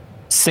start,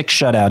 6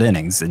 shutout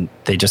innings, and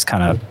they just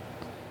kind of,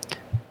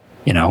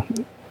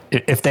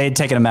 if they had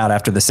taken him out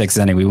after the 6th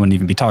inning, we wouldn't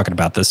even be talking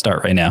about this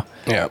start right now.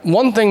 Yeah.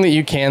 One thing that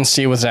you can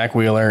see with Zach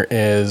Wheeler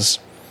is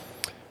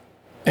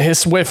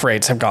his whiff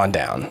rates have gone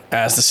down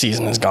as the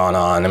season has gone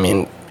on. I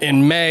mean,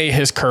 in May,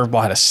 his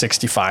curveball had a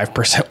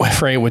 65%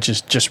 whiff rate, which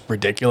is just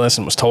ridiculous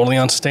and was totally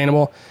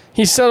unsustainable.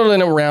 He settled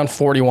in around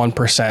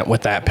 41%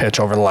 with that pitch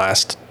over the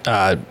last,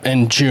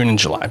 in June and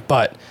July.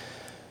 But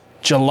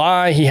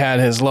July, he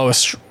had his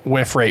lowest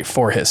whiff rate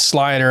for his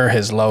slider,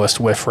 his lowest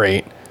whiff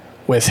rate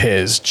with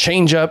his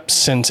changeup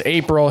since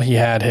April. He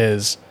had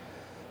his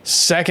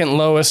second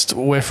lowest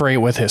whiff rate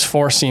with his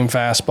four-seam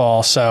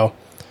fastball. So,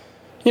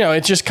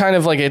 it's just kind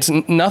of like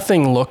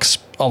nothing looks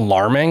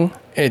alarming.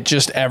 It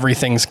just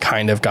everything's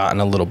kind of gotten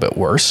a little bit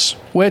worse,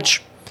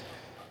 which,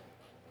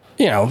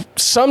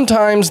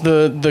 sometimes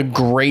the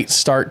great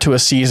start to a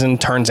season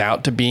turns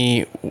out to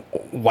be,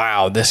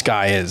 wow, this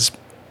guy is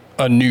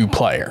a new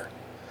player.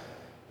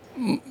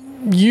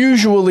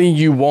 Usually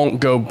you won't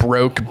go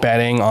broke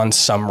betting on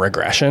some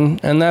regression,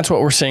 and that's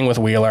what we're seeing with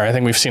Wheeler. I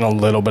think we've seen a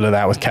little bit of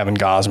that with Kevin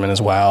Gausman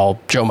as well.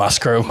 Joe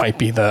Musgrove might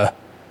be the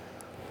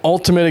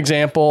ultimate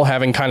example,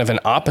 having kind of an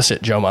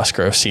opposite Joe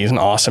Musgrove season,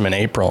 awesome in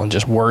April and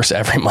just worse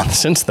every month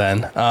since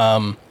then.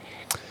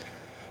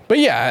 But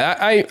yeah,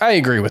 I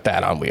agree with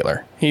that on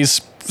Wheeler.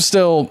 He's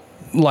still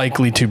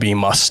likely to be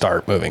must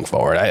start moving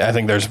forward. I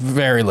think there's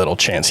very little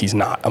chance he's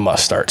not a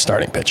must start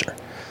starting pitcher.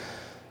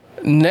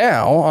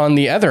 Now, on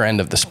the other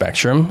end of the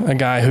spectrum, a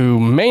guy who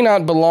may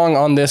not belong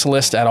on this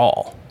list at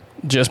all,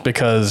 just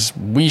because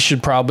we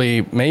should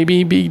probably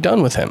maybe be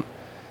done with him.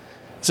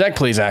 Zach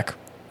Plesac.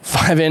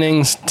 5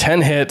 innings,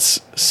 10 hits,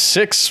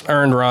 6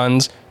 earned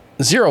runs,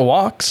 0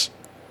 walks,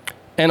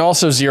 and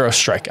also 0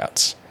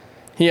 strikeouts.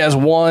 He has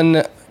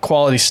 1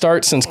 quality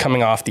start since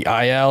coming off the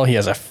IL. He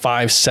has a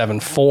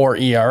 5.74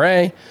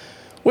 ERA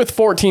with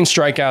 14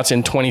 strikeouts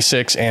in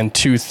 26 and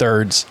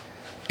 2/3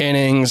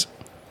 innings.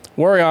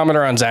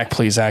 Worryometer on Zach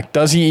Plesac.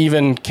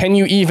 Can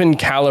you even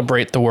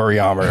calibrate the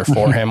worryometer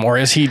for him, or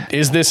is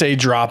this a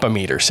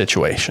drop-a-meter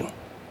situation?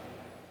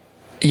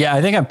 Yeah,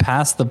 I think I'm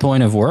past the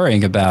point of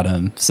worrying about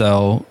him.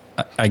 So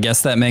I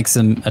guess that makes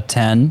him a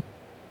 10.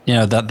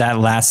 That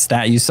last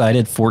stat you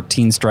cited,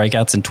 14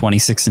 strikeouts in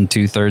 26 and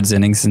 2/3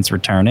 innings since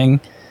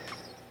returning.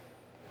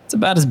 It's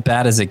about as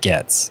bad as it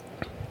gets.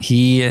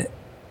 He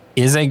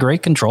is a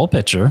great control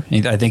pitcher.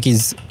 I think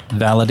he's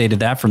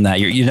validated that from that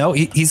year.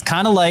 He's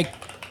kind of like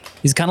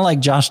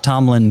Josh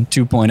Tomlin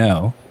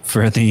 2.0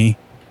 for the,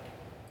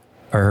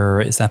 or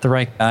is that the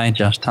right guy?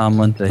 Josh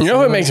Tomlin. What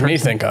it makes me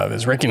think of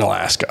is Ricky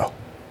Nolasco.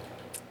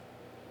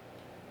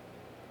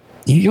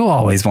 You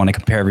always want to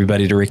compare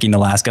everybody to Ricky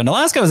Nolasco.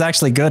 Nolasco was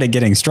actually good at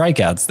getting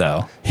strikeouts,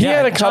 though. He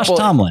had a couple. Josh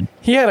Tomlin.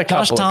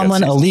 Josh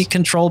Tomlin, elite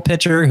control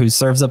pitcher who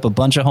serves up a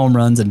bunch of home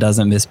runs and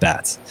doesn't miss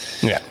bats.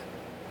 Yeah,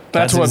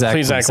 that's what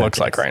Plesac looks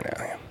like right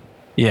now.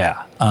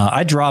 Yeah,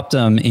 I dropped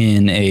him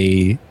in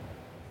a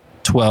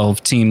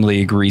 12-team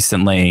league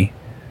recently.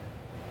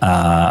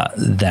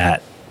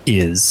 That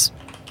is,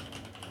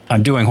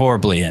 I'm doing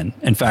horribly in.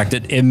 In fact,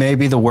 it may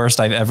be the worst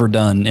I've ever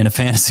done in a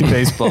fantasy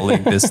baseball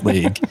league. This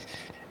league.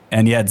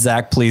 And yet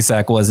Zach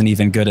Plesac wasn't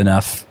even good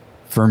enough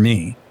for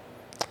me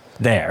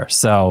there.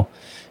 So,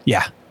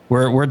 yeah,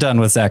 we're done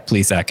with Zach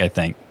Plesac, I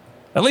think.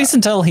 At least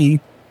until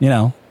he,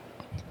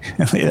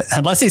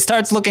 unless he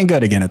starts looking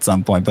good again at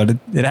some point. But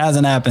it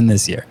hasn't happened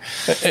this year.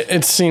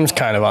 It seems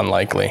kind of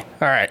unlikely.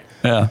 All right.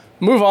 Yeah.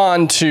 Move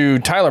on to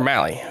Tyler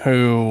Mahle,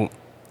 who,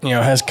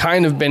 has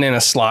kind of been in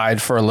a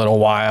slide for a little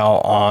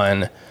while.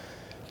 On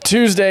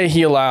Tuesday,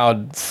 he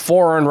allowed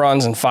 4 earned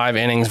runs in 5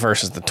 innings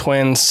versus the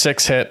Twins,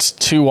 6 hits,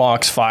 2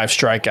 walks, 5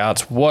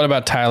 strikeouts. What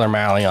about Tyler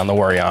Mahle on the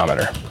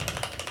worryometer?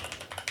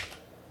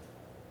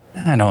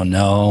 I don't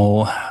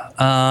know.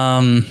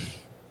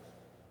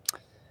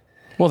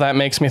 Well, that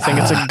makes me think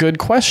it's a good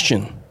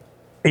question.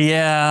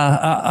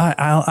 Yeah,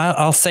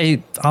 I'll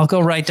say I'll go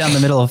right down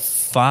the middle of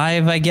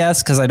 5, I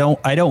guess, because I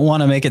don't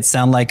want to make it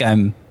sound like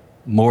I'm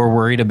more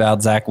worried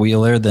about Zach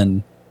Wheeler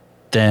than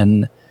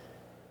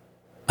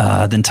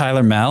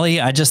Tyler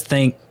Mahle. I just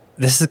think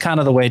this is kind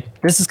of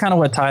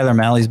what Tyler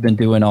Mahle's been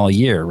doing all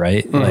year,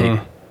 right? Mm-hmm.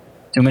 Like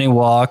too many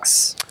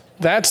walks.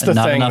 That's the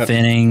not thing. Not enough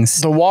innings.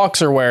 The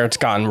walks are where it's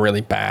gotten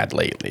really bad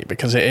lately,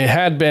 because it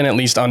had been at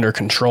least under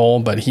control,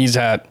 but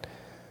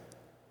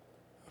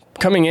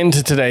coming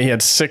into today, he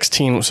had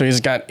 16. So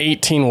he's got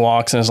 18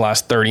 walks in his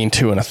last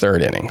 32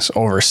 1/3 innings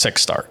over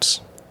 6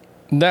 starts.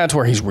 That's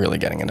where he's really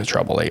getting into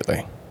trouble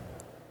lately.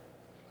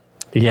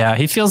 Yeah,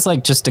 he feels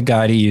like just a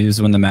guy to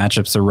use when the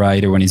matchups are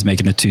right or when he's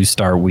making a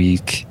 2-star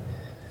week.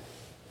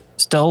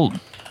 Still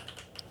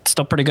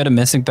pretty good at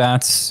missing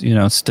bats.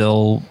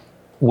 Still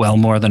well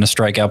more than a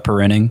strikeout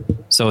per inning.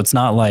 So it's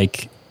not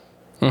like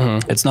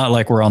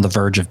we're on the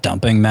verge of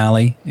dumping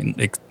Mahle.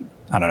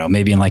 I don't know,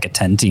 maybe in like a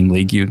 10-team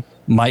league you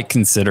might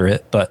consider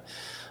it, but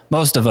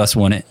most of us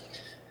wouldn't.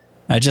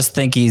 I just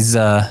think he's,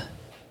 you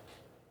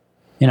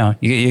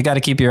got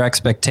to keep your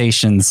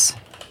expectations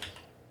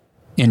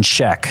in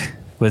check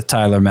with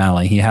Tyler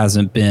Mahle. He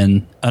hasn't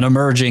been an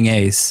emerging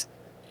ace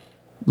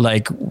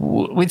like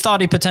we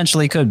thought he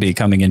potentially could be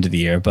coming into the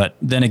year, but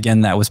then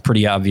again, that was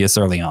pretty obvious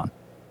early on.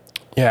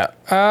 Yeah.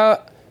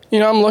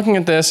 I'm looking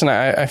at this and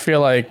I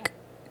feel like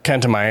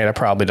Kenta Maeda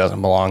probably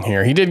doesn't belong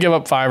here. He did give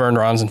up 5 earned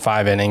runs in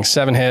 5 innings,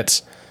 7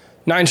 hits,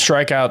 9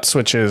 strikeouts,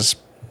 which is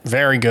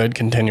very good,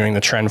 continuing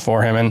the trend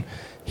for him. And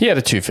he had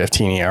a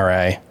 2.15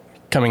 ERA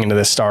coming into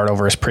this start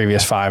over his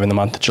previous 5 in the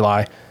month of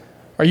July.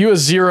 Are you a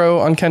 0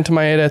 on Kenta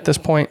Maeda at this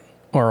point,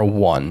 or a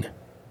 1?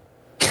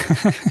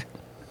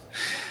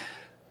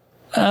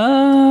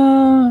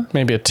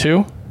 Maybe a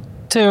 2?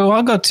 2.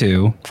 I'll go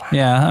 2.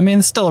 Yeah, I mean,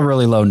 it's still a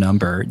really low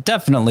number.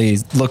 Definitely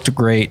looked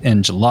great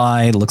in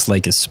July. Looks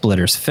like his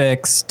splitter's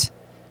fixed.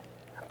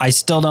 I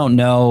still don't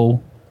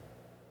know.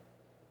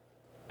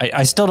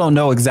 I still don't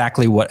know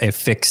exactly what a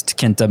fixed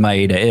Kenta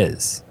Maeda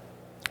is.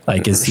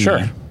 Like, is he?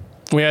 Sure.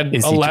 We had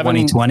 11.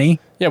 2020?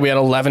 Yeah, we had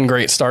 11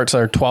 great starts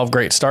or 12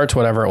 great starts,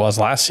 whatever it was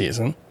last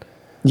season.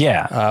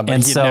 Yeah, But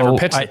and he'd so never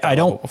pitched at that I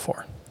level don't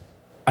before.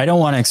 I don't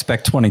want to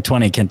expect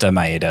 2020 Kenta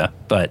Maeda,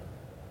 but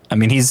I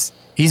mean he's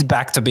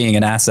back to being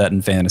an asset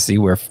in fantasy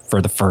where for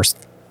the first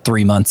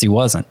 3 months he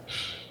wasn't.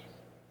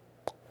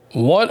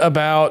 What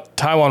about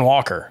Taijuan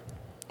Walker?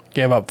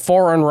 Gave up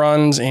 4 earned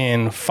runs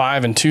in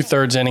 5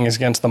 2/3 innings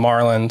against the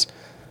Marlins.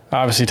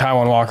 Obviously,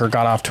 Taijuan Walker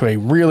got off to a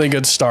really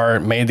good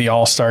start, made the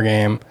All-Star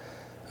game.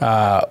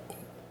 Worryometer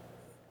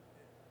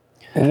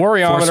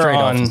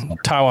on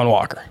Taijuan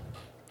Walker.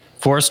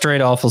 4 straight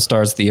awful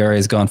starts. The ERA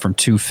has gone from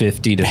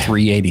 250 to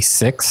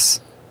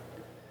 386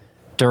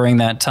 during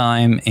that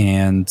time.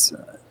 And,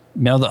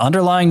 the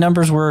underlying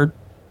numbers were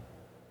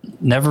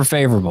never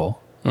favorable.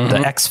 The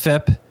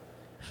xFIP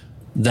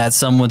that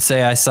some would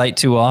say I cite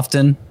too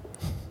often,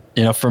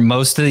 for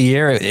most of the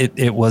year,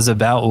 it was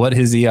about what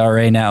his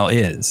ERA now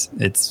is.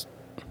 It's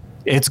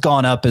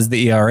gone up as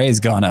the ERA has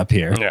gone up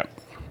here. Yeah.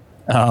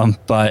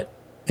 But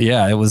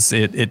yeah,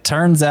 it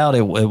turns out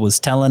it was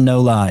telling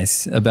no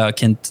lies about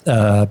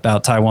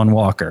Taijuan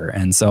Walker.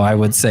 And so I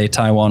would say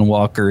Taijuan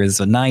Walker is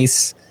a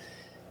nice,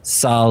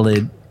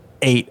 solid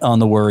 8 on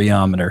the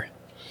worryometer.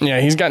 Yeah,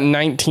 he's got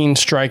 19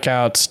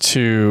 strikeouts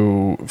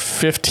to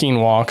 15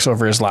 walks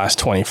over his last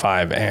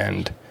 25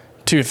 and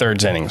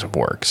 2/3 innings of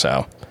work.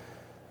 So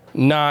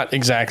not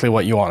exactly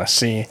what you want to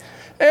see.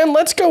 And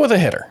let's go with a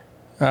hitter.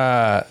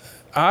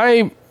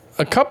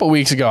 A couple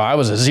weeks ago, I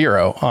was a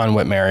 0 on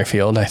Whit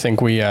Merrifield. I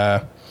think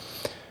when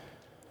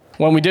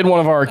we did one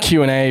of our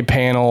Q&A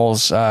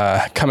panels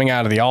coming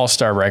out of the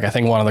All-Star break, I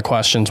think one of the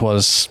questions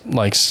was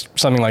like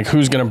something like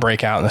who's going to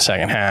break out in the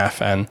second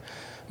half. And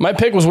my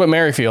pick was Whit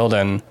Merrifield,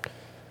 and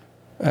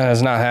it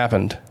has not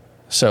happened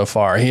so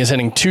far. He is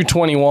hitting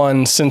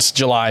 .221 since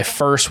July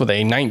 1st with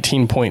a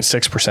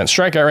 19.6%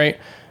 strikeout rate.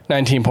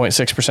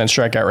 19.6%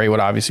 strikeout rate would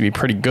obviously be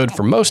pretty good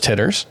for most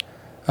hitters,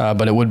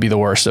 but it would be the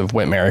worst of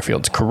Whit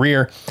Merrifield's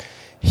career.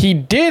 He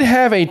did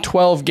have a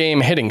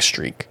 12-game hitting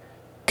streak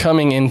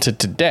coming into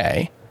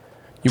today.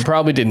 You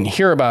probably didn't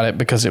hear about it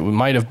because it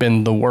might have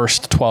been the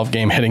worst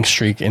 12-game hitting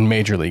streak in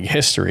Major League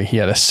history. He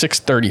had a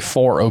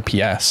 .634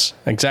 OPS,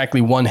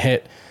 exactly 1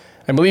 hit,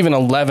 I believe in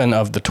 11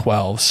 of the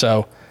 12.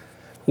 So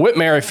Whit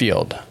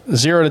Merrifield,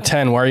 0 to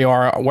 10, where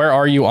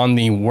are you on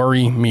the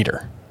worry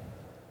meter?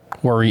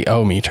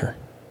 Worry-o-meter.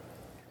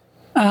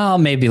 Oh,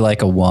 maybe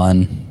like a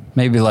 1.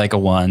 Maybe like a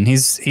 1.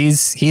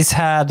 He's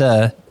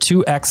had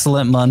 2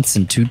 excellent months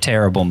and 2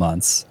 terrible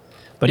months.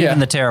 But even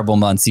the terrible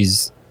months,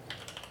 he's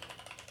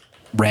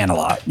ran a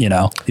lot,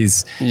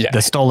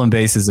 The stolen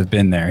bases have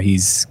been there.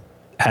 He's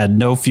had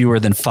no fewer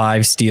than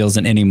 5 steals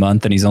in any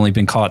month, and he's only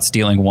been caught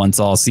stealing once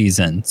all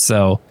season.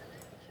 So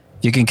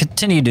you can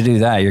continue to do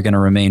that. You're going to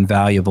remain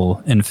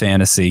valuable in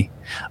fantasy.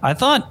 I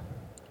thought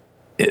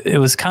it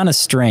was kind of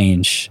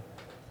strange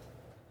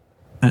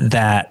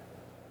that,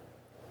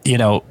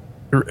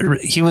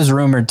 he was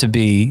rumored to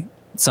be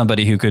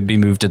somebody who could be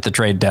moved at the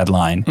trade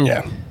deadline.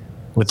 Yeah.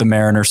 With the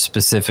Mariners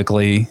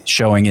specifically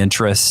showing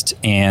interest,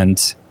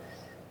 and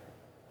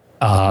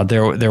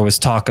there was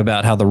talk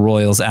about how the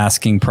Royals'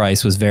 asking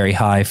price was very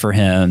high for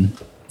him,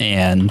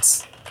 and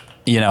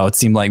it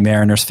seemed like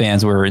Mariners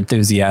fans were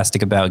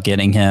enthusiastic about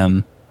getting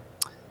him.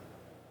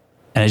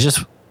 And I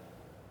just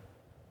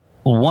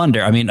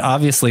wonder. I mean,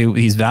 obviously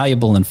he's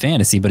valuable in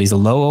fantasy, but he's a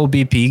low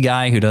OBP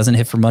guy who doesn't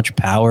hit for much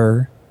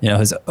power.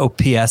 His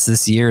OPS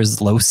this year is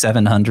low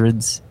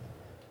 700s.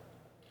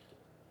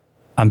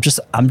 I'm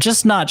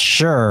just not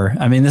sure.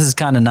 I mean, this is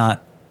kind of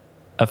not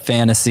a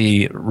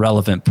fantasy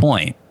relevant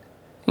point.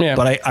 Yeah.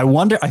 But I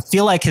wonder, I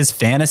feel like his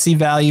fantasy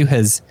value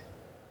has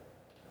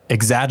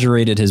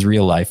exaggerated his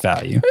real life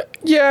value.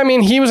 Yeah, I mean,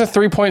 he was a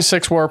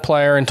 3.6 WAR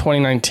player in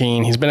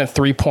 2019. He's been at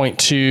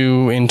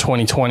 3.2 in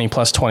 2020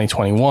 plus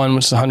 2021,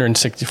 which is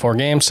 164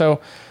 games.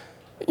 So,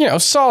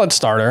 solid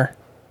starter.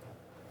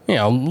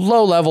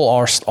 Low-level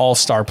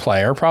all-star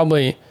player.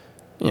 Probably,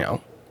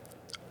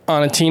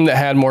 on a team that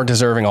had more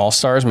deserving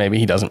all-stars, maybe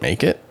he doesn't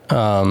make it.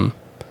 But,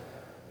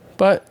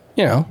 I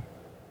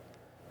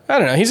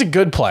don't know. He's a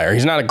good player.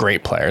 He's not a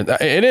great player.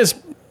 It is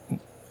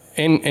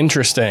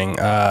interesting.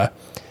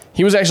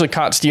 He was actually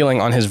caught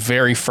stealing on his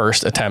very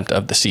first attempt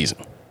of the season.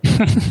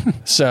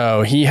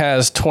 So he had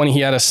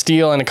a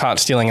steal and a caught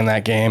stealing in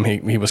that game.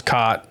 He was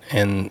caught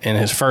in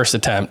his first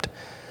attempt.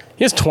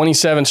 He has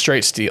 27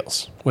 straight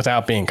steals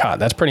without being caught.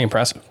 That's pretty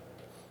impressive.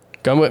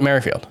 Go with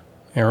Merrifield.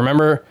 And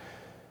remember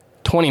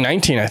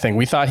 2019, I think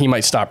we thought he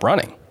might stop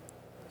running.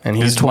 And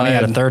He's 20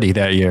 out of 30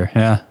 that year.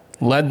 Yeah.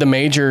 Led the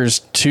majors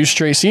 2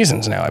 straight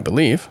seasons now, I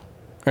believe.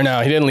 Or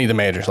no, he didn't lead the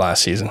majors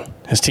last season.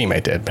 His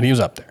teammate did, but he was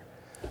up there.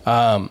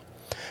 All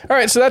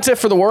right, so that's it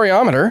for the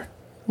Worryometer.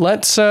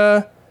 Let's.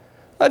 I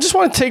just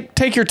want to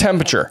take your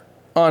temperature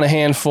on a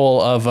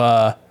handful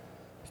of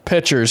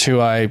pitchers who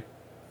I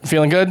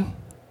feeling good.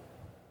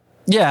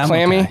 Yeah, I'm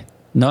clammy. Okay.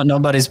 No,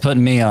 nobody's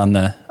putting me on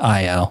the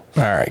IL. All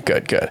right,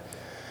 good.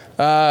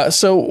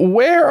 So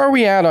where are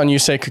we at on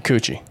Yusei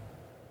Kikuchi?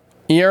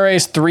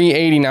 ERA's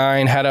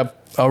 3.89. Had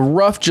a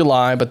rough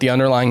July, but the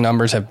underlying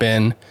numbers have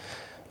been,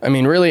 I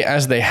mean, really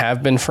as they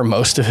have been for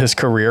most of his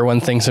career.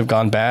 When things have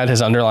gone bad,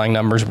 his underlying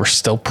numbers were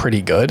still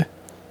pretty good.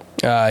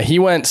 He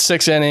went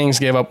 6 innings,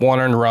 gave up 1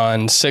 earned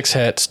run, 6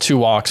 hits, 2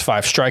 walks,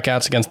 5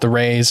 strikeouts against the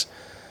Rays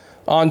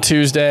on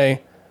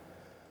Tuesday.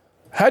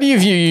 How do you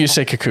view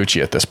Yusei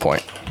Kikuchi at this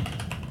point?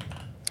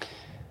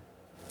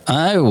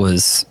 I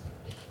was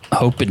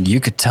hoping you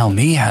could tell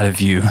me how to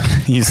view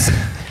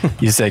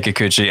Yusei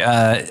Kikuchi.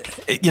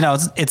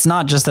 It's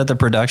not just that the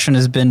production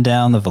has been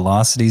down, the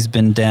velocity's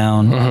been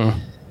down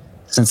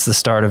since the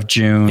start of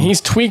June. He's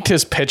tweaked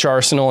his pitch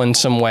arsenal in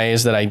some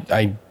ways that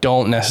I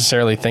don't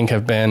necessarily think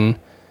have been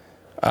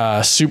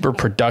super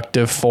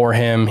productive for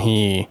him.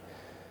 He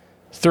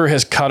threw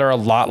his cutter a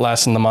lot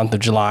less in the month of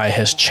July,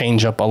 his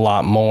changeup a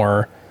lot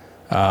more.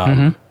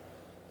 I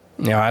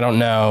don't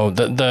know.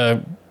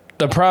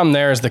 The problem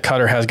there is the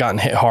cutter has gotten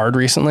hit hard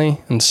recently,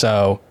 and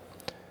so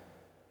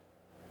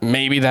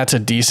maybe that's a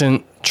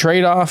decent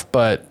trade-off,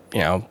 but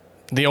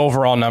the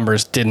overall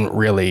numbers didn't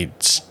really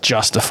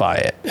justify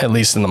it, at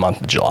least in the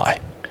month of July.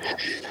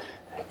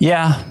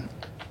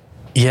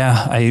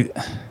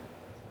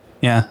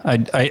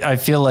 I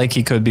feel like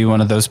he could be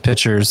one of those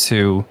pitchers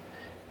who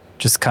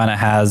just kind of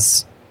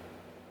has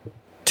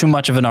too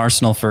much of an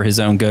arsenal for his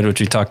own good, which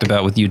we talked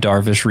about with Yu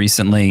Darvish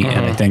recently.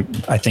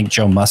 And I think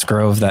Joe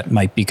Musgrove, that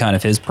might be kind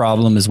of his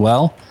problem as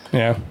well.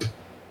 Yeah.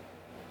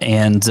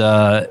 And,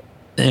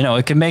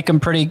 it can make him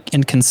pretty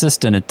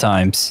inconsistent at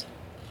times.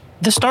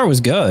 The start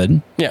was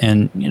good. Yeah.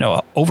 And,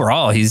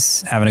 overall,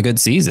 he's having a good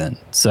season.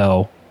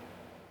 So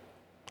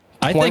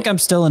I think I'm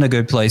still in a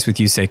good place with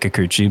Yusei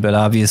Kikuchi, but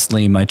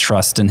obviously my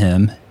trust in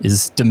him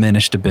is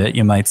diminished a bit,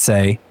 you might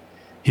say.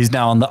 He's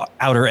now on the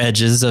outer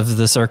edges of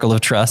the circle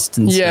of trust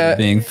instead of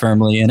being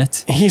firmly in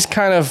it. He's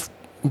kind of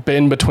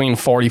been between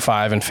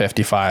 45 and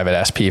 55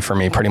 at SP for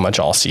me pretty much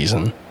all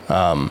season.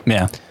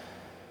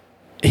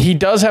 He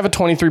does have a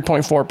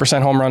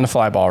 23.4% home run to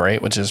fly ball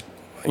rate, which is,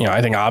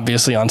 I think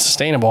obviously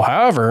unsustainable.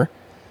 However,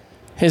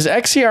 his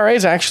xERA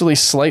is actually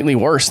slightly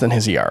worse than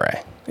his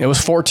ERA. It was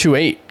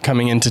 4.28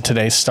 coming into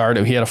today's start.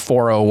 He had a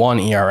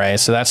 4.01 ERA,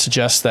 so that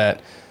suggests that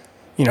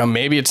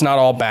maybe it's not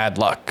all bad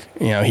luck.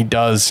 He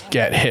does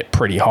get hit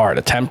pretty hard.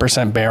 A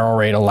 10% barrel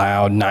rate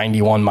allowed,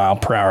 91 mile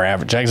per hour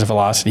average exit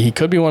velocity. He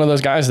could be one of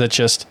those guys that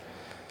just,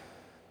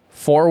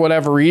 for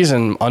whatever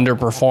reason,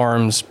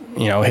 underperforms,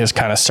 his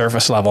kind of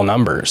surface level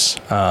numbers.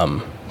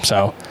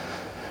 So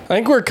I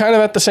think we're kind of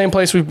at the same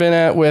place we've been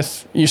at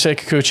with Yusei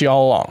Kikuchi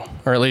all along,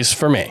 or at least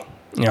for me.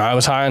 I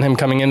was high on him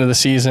coming into the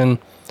season.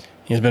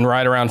 He's been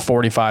right around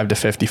 45 to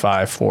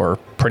 55 for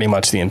pretty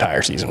much the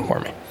entire season for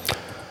me.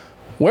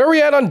 Where are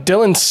we at on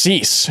Dylan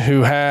Cease,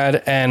 who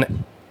had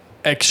an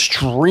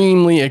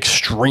extremely,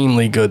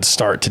 extremely good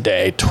start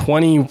today?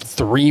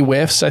 23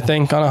 whiffs, I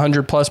think, on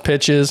 100-plus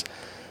pitches,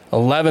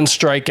 11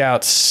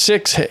 strikeouts,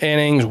 6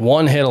 innings,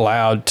 1 hit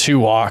allowed, 2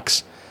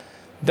 walks.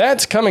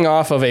 That's coming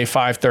off of a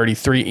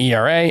 5.33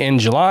 ERA in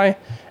July,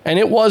 and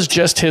it was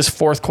just his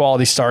 4th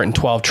quality start in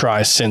 12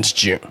 tries since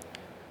June.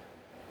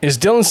 Is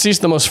Dylan Cease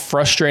the most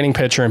frustrating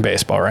pitcher in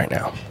baseball right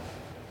now?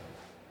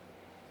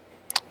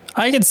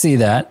 I could see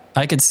that.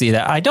 I can't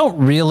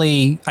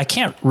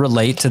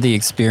relate to the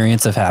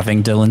experience of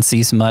having Dylan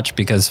Cease much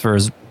because for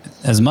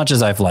as much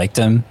as I've liked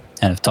him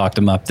and have talked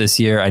him up this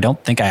year, I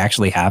don't think I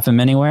actually have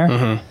him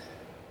anywhere.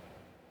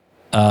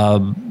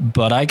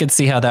 But I could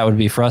see how that would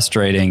be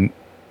frustrating.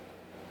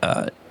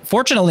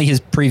 Fortunately, his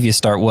previous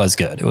start was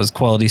good. It was a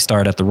quality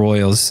start at the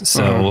Royals,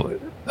 so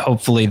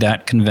hopefully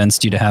that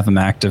convinced you to have him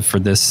active for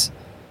this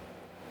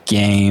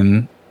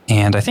game.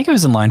 And I think he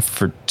was in line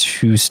for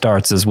 2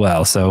 starts as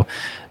well. So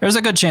there's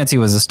a good chance he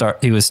was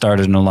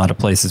started in a lot of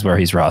places where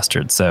he's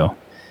rostered. So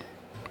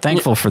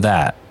thankful for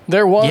that.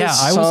 There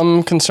was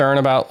some concern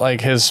about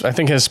his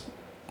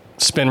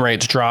spin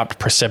rates dropped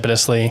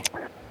precipitously.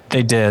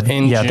 They did.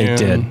 They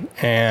did.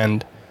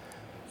 And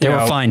they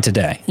were fine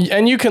today.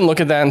 And you can look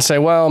at that and say,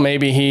 well,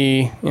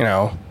 maybe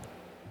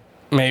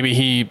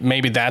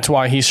that's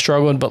why he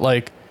struggled.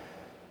 But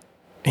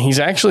he's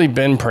actually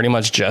been pretty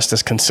much just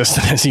as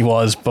consistent as he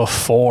was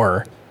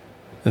before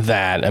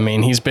that. I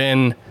mean, he's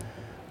been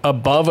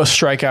above a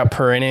strikeout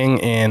per inning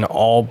in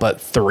all but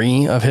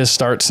 3 of his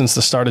starts since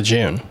the start of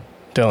June.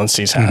 Dylan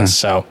Cease has.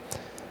 So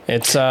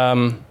it's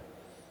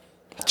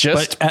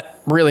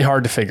really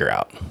hard to figure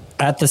out.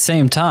 At the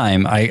same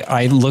time,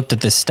 I looked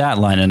at this stat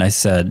line and I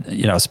said,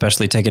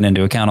 especially taking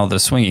into account all the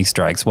swinging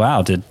strikes,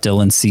 wow, did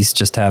Dylan Cease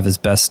just have his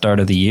best start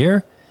of the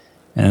year?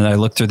 And I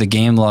looked through the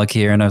game log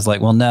here, and I was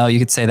like, well, no, you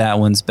could say that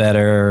one's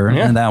better,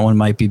 and that one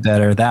might be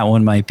better. That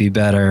one might be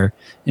better.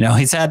 You know,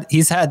 he's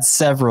had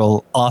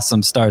several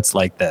awesome starts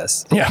like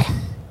this. Yeah.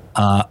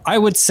 I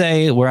would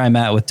say where I'm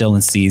at with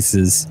Dylan Cease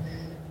is,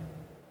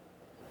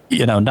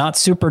 you know, not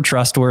super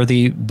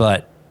trustworthy,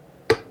 but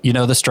you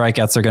know the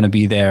strikeouts are going to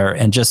be there.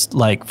 And just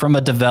like from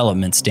a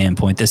development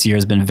standpoint, this year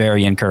has been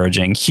very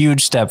encouraging.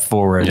 Huge step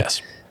forward.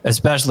 Yes.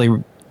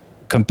 Especially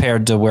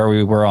compared to where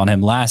we were on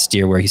him last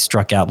year, where he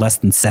struck out less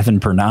than 7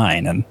 per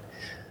 9. And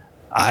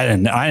I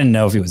didn't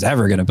know if he was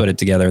ever going to put it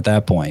together at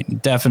that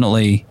point.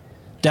 Definitely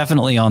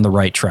on the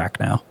right track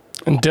now.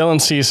 And Dylan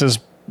Cease is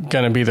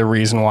going to be the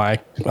reason why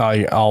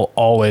I'll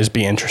always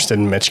be interested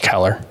in Mitch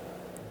Keller.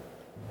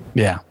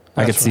 Yeah,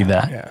 I could see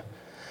that. Yeah.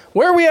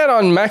 Where are we at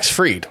on Max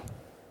Fried?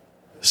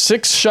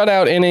 6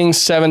 shutout innings,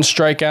 7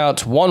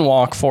 strikeouts, 1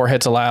 walk, 4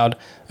 hits allowed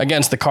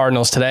against the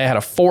Cardinals today. Had a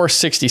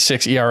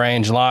 4.66 ERA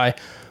in July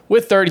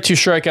with 32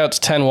 strikeouts,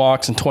 10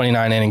 walks, and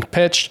 29 innings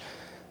pitched.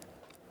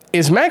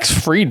 Is Max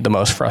Fried the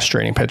most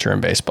frustrating pitcher in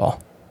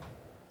baseball?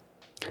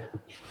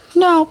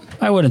 No,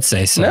 I wouldn't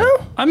say so.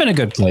 No? I'm in a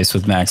good place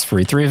with Max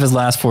Fried. 3 of his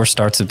last 4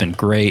 starts have been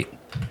great.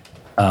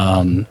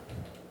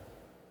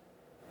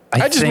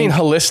 I just mean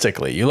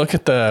holistically. You look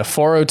at the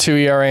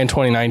 4.02 ERA in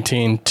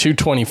 2019,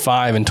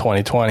 2.25 in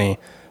 2020,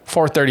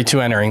 4.32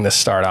 entering this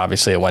start.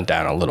 Obviously, it went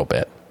down a little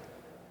bit.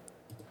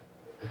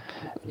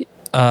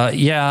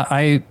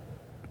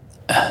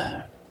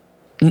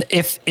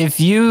 If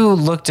you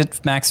looked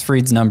at Max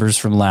Fried's numbers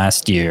from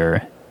last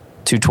year,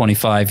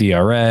 2.25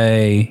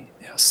 ERA,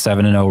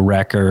 7-0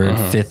 record,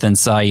 5th in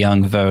Cy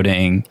Young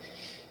voting,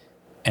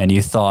 and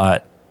you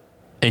thought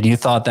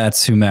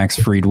that's who Max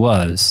Fried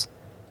was,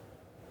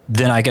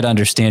 then I could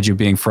understand you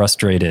being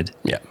frustrated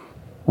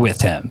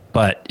with him.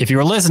 But if you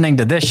were listening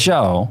to this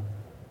show,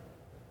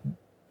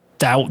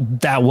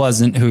 that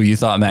wasn't who you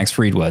thought Max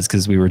Fried was,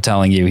 because we were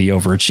telling you he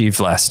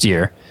overachieved last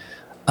year.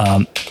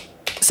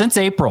 Since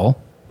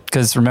April,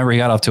 because remember, he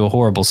got off to a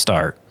horrible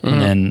start,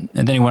 and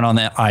then he went on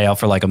the IL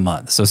for like a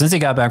month. So since he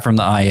got back from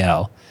the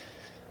IL,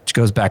 which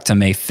goes back to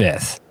May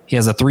 5th, he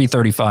has a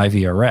 3.35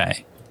 ERA.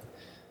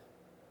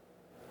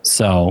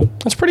 So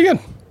that's pretty good.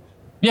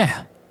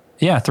 Yeah,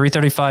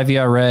 3.35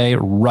 ERA,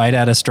 right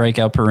at a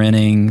strikeout per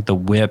inning. The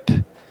WHIP,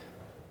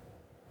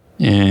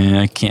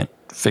 I can't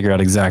figure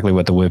out exactly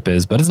what the WHIP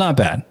is, but it's not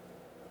bad.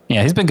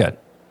 Yeah, he's been good.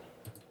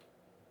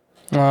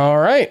 All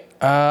right.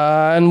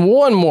 And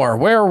one more.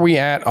 Where are we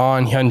at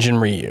on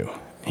Hyunjin Ryu?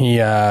 He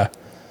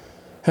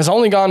has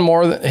only gone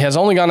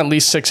at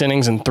least 6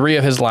 innings in 3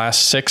 of his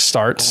last 6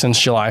 starts since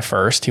July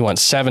 1st. He went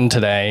 7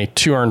 today,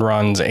 2 earned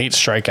runs, 8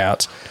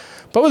 strikeouts.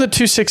 But with a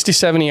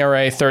 2.67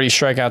 ERA, 30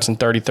 strikeouts in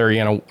 33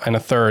 and a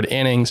third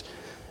innings.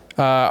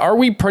 Are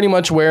we pretty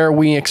much where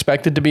we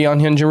expected to be on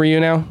Hyunjin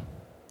Ryu now?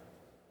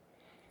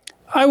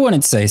 I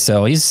wouldn't say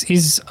so. He's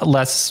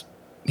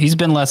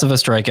been less of a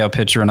strikeout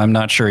pitcher, and I'm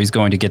not sure he's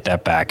going to get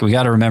that back. We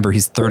got to remember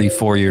he's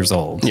 34 years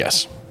old.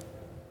 Yes.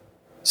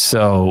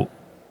 So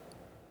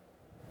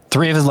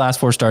 3 of his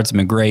last 4 starts have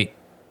been great.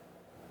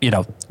 You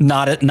know,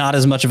 not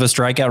as much of a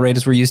strikeout rate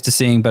as we're used to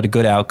seeing, but a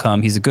good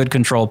outcome. He's a good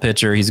control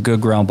pitcher. He's a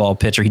good ground ball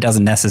pitcher. He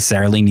doesn't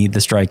necessarily need the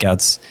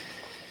strikeouts.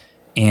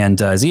 And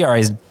his ERA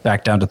is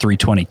back down to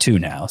 3.22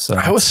 now. So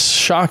I was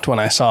shocked when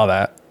I saw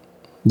that.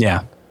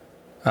 Yeah.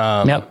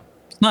 Yep.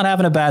 Not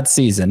having a bad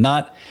season.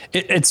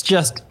 It's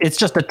just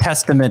a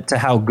testament to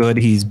how good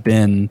he's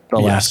been the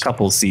last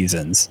couple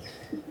seasons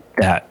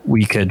that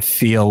we could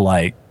feel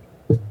let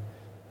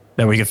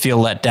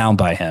down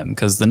by him,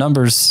 because the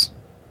numbers,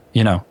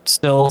 you know,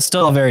 still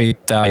a very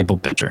valuable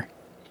pitcher.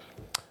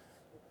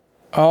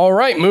 All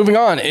right, moving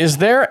on. Is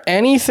there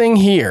anything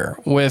here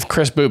with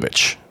Kris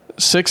Bubic?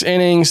 6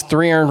 innings,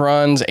 3 earned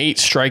runs, 8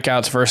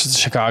 strikeouts versus the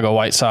Chicago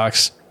White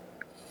Sox.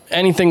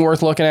 Anything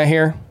worth looking at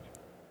here?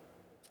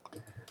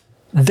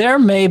 There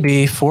may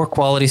be 4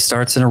 quality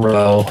starts in a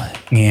row,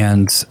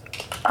 and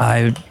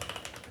I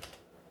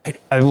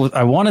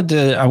wanted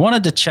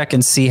to check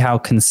and see how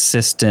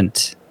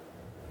consistent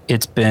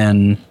it's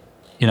been,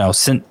 you know,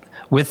 since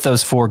with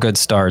those 4 good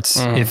starts,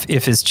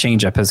 if his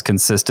changeup has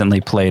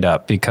consistently played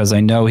up, because I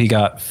know he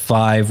got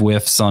 5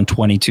 whiffs on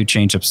 22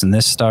 changeups in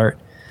this start.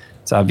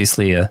 It's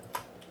obviously a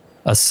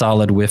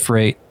solid whiff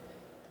rate.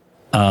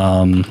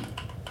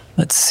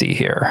 Let's see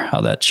here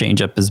how that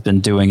changeup has been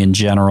doing in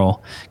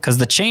general, because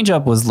the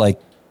changeup was like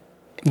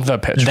the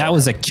pitch. That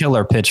was a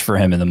killer pitch for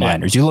him in the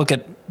minors. You look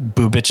at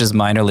Bubic's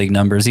minor league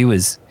numbers; he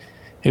was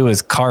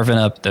carving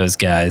up those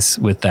guys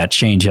with that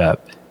changeup.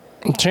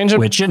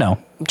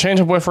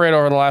 Changeup whiff rate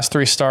over the last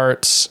 3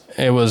 starts,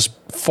 it was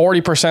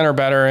 40% or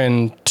better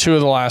in 2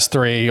 of the last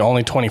 3,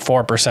 only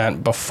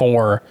 24%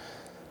 before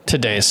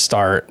today's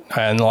start,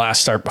 and the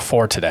last start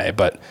before today.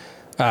 But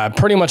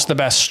pretty much the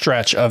best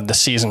stretch of the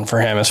season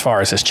for him as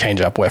far as his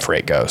changeup whiff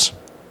rate goes.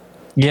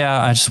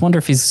 Yeah, I just wonder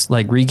if he's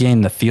like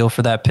regained the feel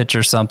for that pitch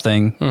or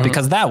something,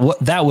 because that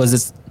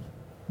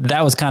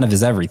was kind of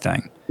his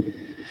everything.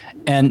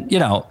 And, you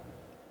know,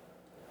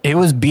 He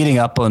was beating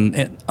up on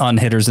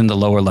hitters in the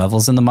lower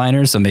levels in the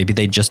minors, so maybe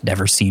they just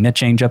never seen a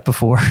changeup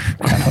before.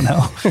 I don't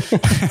know,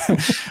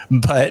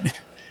 but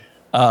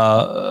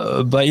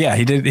yeah,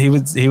 he did.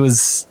 He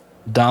was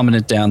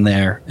dominant down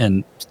there,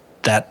 and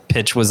that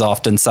pitch was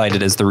often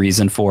cited as the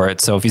reason for it.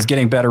 So if he's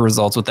getting better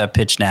results with that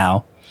pitch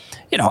now,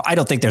 I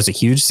don't think there's a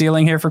huge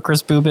ceiling here for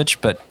Kris Bubic,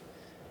 but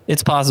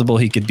it's possible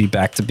he could be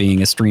back to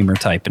being a streamer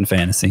type in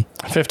fantasy.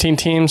 15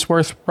 teams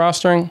worth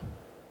rostering.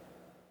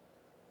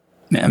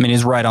 I mean,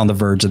 he's right on the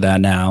verge of that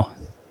now.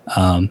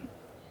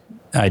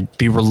 I'd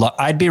be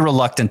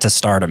reluctant to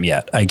start him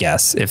yet, I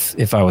guess,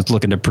 if I was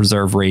looking to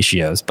preserve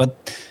ratios.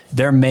 But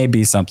there may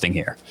be something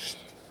here.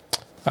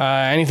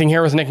 Anything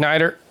here with Nick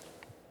Neidert?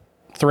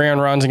 3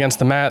 earned runs against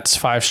the Mets,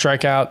 5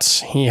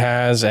 strikeouts. He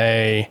has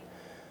I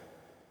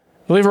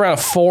believe around a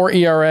 4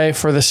 ERA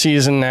for the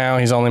season now.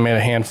 He's only made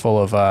a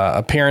handful of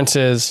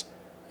appearances.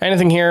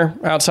 Anything here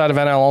outside of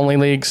NL only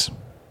leagues?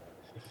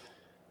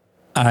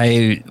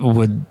 I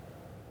would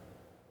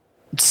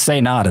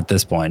say not at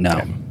this point,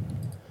 no.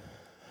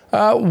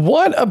 Okay.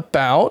 What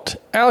about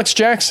Alex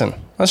Jackson?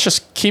 Let's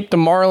just keep the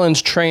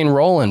Marlins train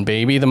rolling,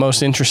 baby. The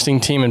most interesting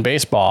team in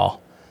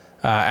baseball.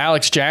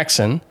 Alex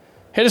Jackson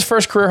hit his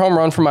first career home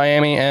run for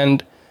Miami,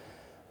 and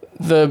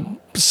the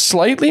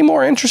slightly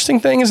more interesting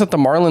thing is that the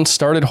Marlins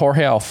started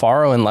Jorge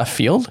Alfaro in left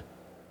field.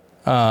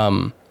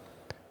 You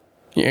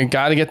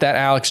got to get that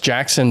Alex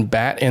Jackson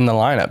bat in the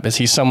lineup. Is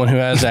he someone who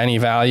has any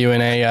value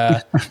in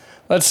a,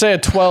 let's say, a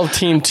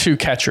 12-team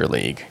 2-catcher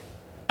league?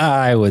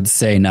 I would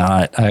say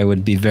not. I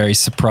would be very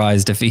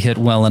surprised if he hit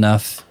well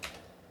enough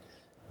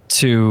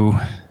to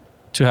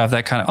have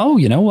that kind of, oh,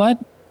 you know what?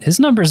 His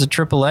numbers at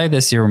AAA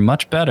this year are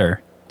much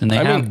better than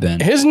they have been.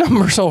 His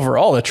numbers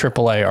overall at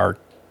AAA are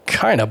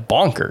kind of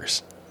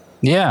bonkers.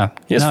 Yeah.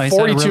 He has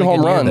 42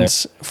 home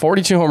runs.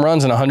 42 home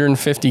runs in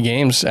 150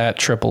 games at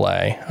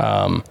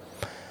AAA.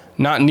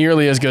 Not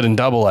nearly as good in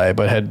AA,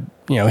 but had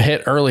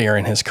hit earlier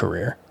in his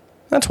career.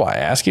 That's why I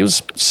ask. He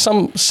was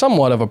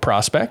somewhat of a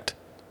prospect.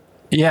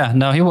 Yeah,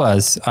 no, he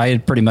was. I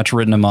had pretty much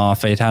written him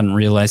off. I hadn't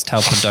realized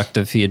how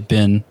productive he had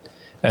been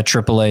at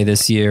AAA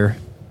this year.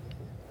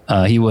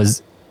 It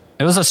was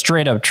a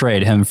straight up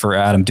trade, him for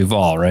Adam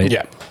Duvall, right?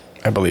 Yeah,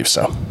 I believe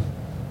so.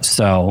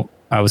 So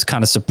I was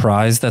kind of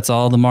surprised that's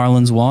all the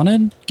Marlins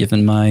wanted,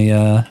 given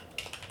my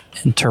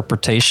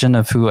interpretation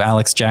of who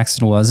Alex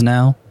Jackson was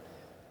now.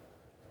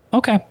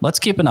 Okay, let's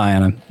keep an eye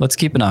on him.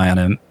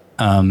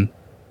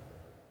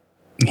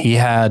 He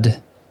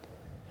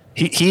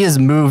has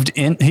moved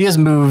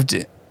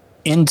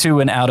into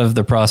and out of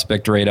the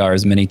prospect radar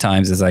as many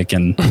times as I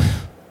can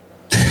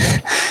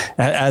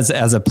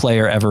as a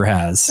player ever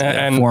has.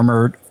 And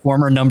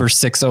former number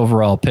 6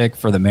 overall pick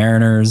for the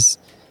Mariners,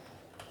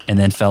 and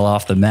then fell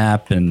off the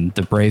map, and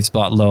the Braves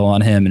bought low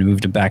on him and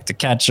moved him back to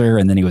catcher,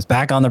 and then he was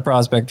back on the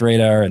prospect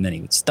radar, and then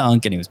he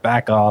stunk and he was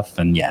back off,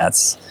 and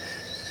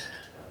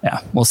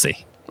we'll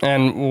see.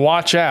 And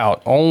watch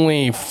out,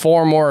 only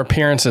 4 more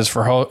appearances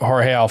for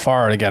Jorge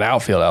Alfaro to get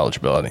outfield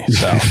eligibility.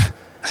 So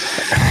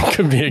it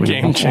could be a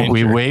game changer.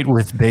 We wait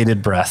with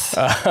bated breath.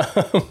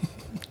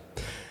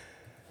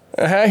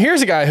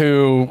 Here's a guy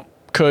who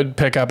could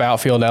pick up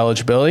outfield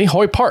eligibility.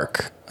 Hoy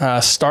Park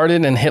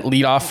started and hit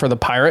leadoff for the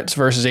Pirates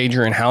versus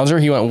Adrian Hauser.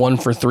 He went 1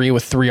 for 3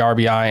 with 3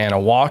 RBI and a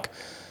walk.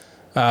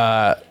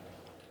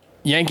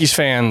 Yankees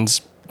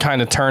fans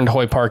kind of turned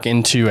Hoy Park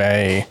into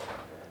a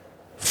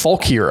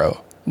folk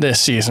hero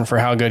this season for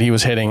how good he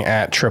was hitting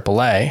at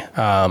AAA.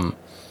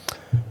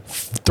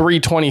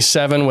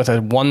 327 with a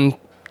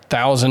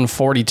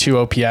 1,042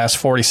 OPS,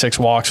 46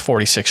 walks,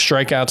 46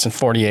 strikeouts in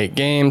 48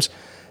 games,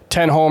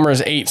 10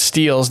 homers, 8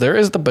 steals. There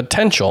is the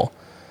potential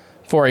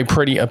for a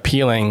pretty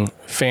appealing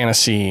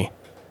fantasy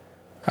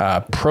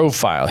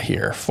profile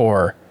here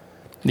for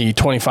the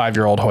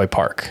 25-year-old Hoy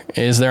Park.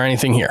 Is there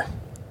anything here?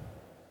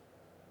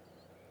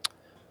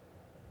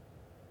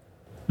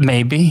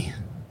 Maybe.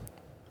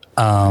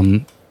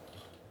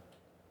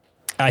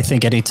 I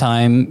think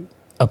anytime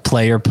a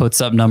player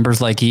puts up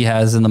numbers like he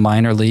has in the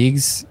minor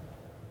leagues,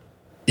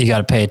 you got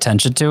to pay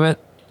attention to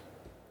it.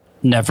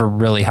 Never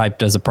really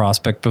hyped as a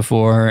prospect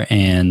before,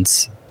 and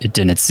it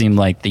didn't seem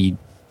like the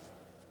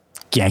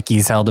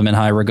Yankees held him in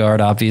high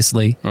regard,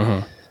 obviously.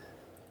 Mm-hmm.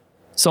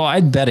 So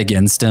I'd bet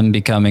against him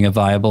becoming a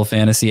viable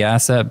fantasy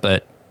asset,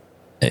 but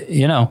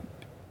it's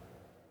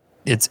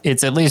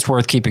at least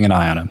worth keeping an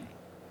eye on him.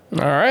 All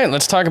right,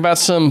 let's talk about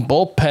some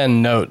bullpen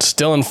notes.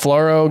 Dylan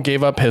Floro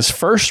gave up his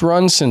first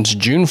run since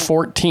June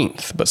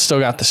 14th, but still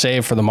got the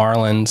save for the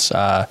Marlins.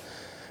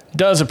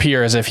 Does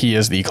appear as if he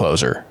is the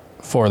closer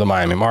for the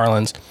Miami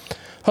Marlins.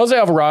 Jose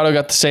Alvarado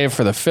got the save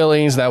for the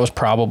Phillies. That was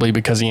probably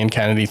because Ian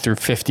Kennedy threw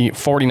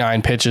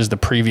 49 pitches the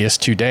previous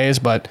 2 days,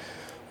 but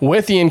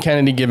with Ian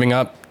Kennedy giving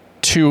up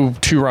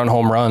two-run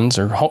home runs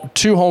or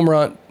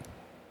two-run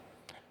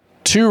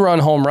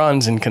home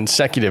runs in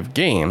consecutive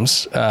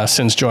games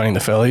since joining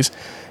the Phillies,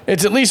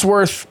 it's at least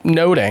worth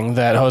noting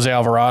that Jose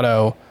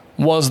Alvarado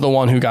was the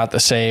one who got the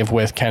save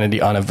with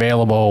Kennedy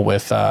unavailable,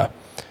 with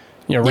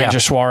Ranger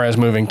Suarez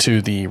moving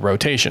to the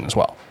rotation as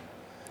well.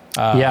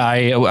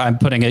 I'm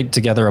putting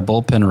together a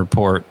bullpen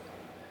report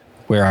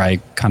where I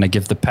kind of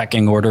give the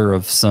pecking order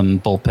of some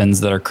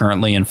bullpens that are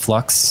currently in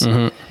flux.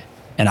 Mm-hmm.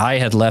 And I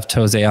had left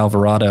Jose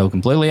Alvarado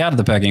completely out of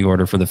the pecking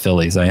order for the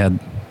Phillies. I had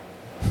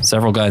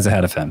several guys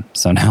ahead of him.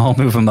 So now I'll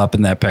move him up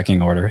in that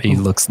pecking order. He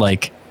looks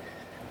like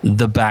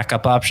the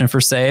backup option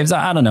for saves.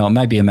 I don't know. It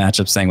might be a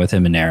matchup thing with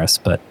him and Neris,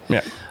 but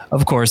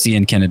of course,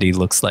 Ian Kennedy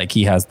looks like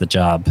he has the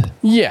job.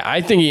 Yeah,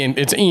 I think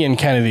it's Ian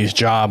Kennedy's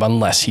job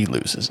unless he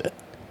loses it.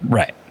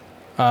 Right.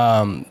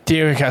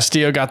 Diego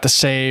Castillo got the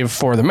save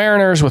for the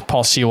Mariners with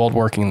Paul Sewald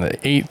working the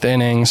 8th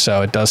inning,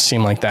 so it does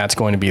seem like that's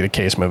going to be the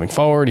case moving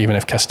forward, even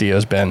if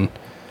Castillo's been,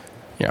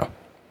 a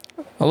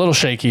little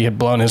shaky. He had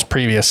blown his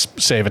previous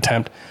save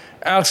attempt.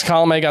 Alex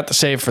Colomé got the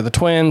save for the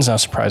Twins. No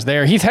surprise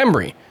there. Heath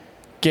Hembree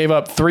gave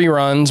up 3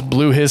 runs,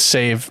 blew his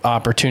save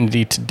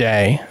opportunity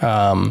today.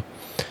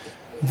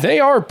 They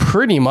are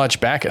pretty much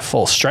back at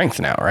full strength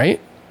now, right?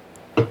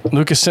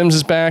 Lucas Sims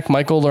is back.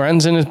 Michael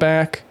Lorenzen is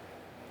back.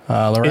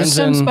 Is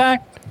Sims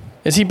back?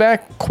 Is he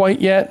back quite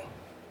yet?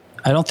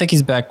 I don't think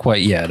he's back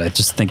quite yet. I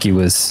just think he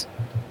was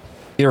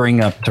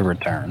gearing up to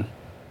return.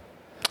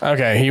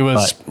 Okay, he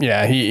was.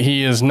 But,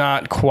 he is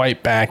not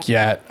quite back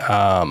yet.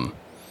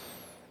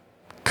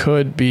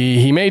 Could be.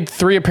 He made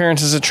 3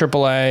 appearances at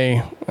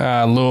AAA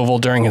Louisville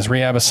during his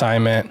rehab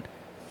assignment.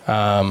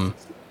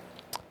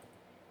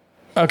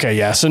 Okay,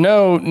 yeah. So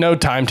no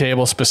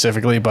timetable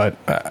specifically, but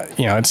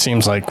it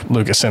seems like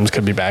Lucas Sims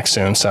could be back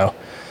soon. So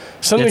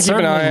something to keep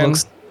an eye on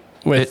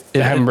with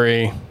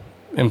Hembree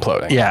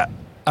imploding. Yeah,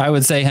 I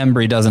would say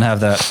Hembree doesn't have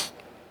that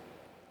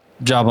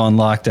job on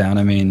lockdown.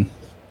 I mean,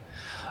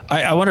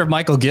 I wonder if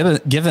Michael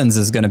Givens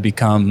is going to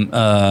become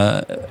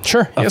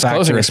sure. He has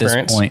closer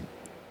experience. This point.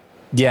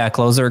 Yeah,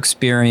 closer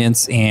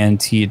experience,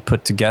 and he had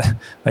put together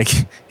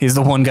he's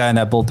the one guy in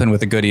that bullpen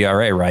with a good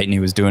ERA, right? And he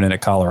was doing it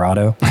at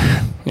Colorado.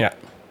 Yeah.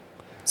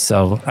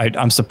 So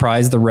I'm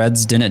surprised the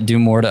Reds didn't do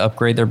more to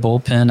upgrade their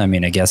bullpen. I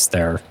mean, I guess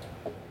their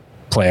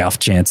playoff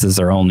chances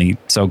are only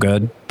so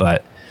good,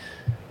 but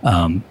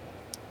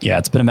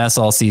it's been a mess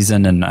all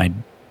season, and I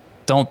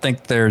don't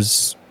think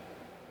there's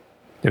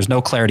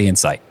no clarity in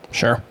sight.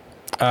 Sure.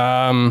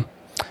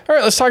 All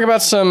right, let's talk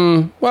about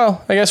some.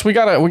 Well, I guess we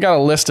got a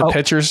list of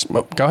pitchers.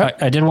 Oh, go ahead.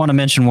 I did want to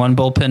mention one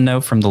bullpen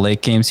note from the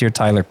late games here.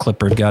 Tyler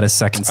Clippard got his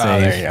second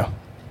save. There you go.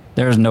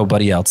 There's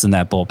nobody else in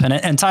that bullpen,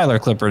 and Tyler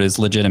Clippard is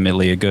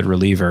legitimately a good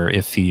reliever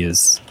if he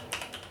is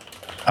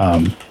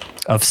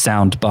of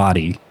sound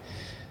body.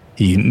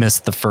 He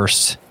missed the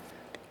first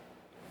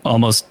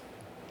almost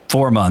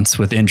 4 months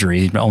with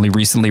injury. Only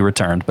recently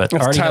returned, but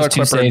already has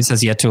 2 saves.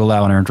 Has yet to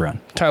allow an earned run.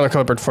 Tyler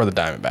Clippard for the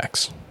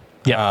Diamondbacks.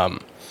 Yeah.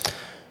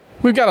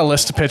 We've got a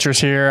list of pitchers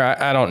here.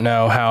 I don't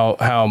know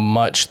how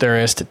much there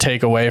is to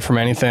take away from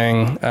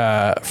anything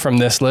from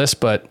this list,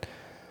 but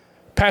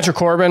Patrick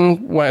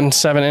Corbin went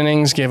 7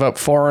 innings, gave up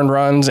 4 earned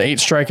runs, 8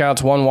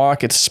 strikeouts, 1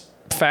 walk. It's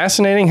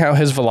fascinating how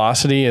his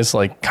velocity is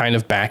kind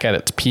of back at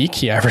its peak.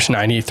 He averaged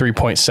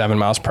 93.7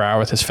 miles per hour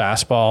with his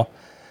fastball.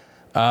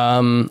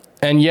 And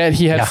yet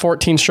he had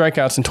 14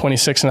 strikeouts in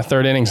 26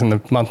 1/3 innings in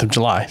the month of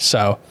July.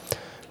 So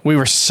we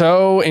were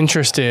so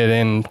interested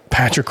in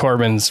Patrick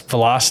Corbin's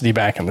velocity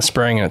back in the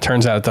spring, and it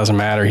turns out it doesn't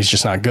matter. He's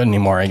just not good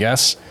anymore, I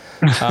guess.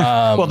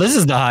 Well, this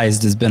is the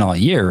highest it's been all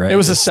year, right? It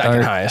was the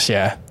second highest,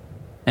 yeah.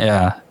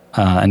 Yeah.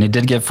 And he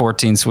did get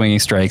 14 swinging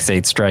strikes,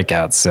 8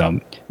 strikeouts. So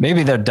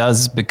maybe there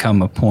does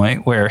become a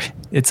point where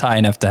it's high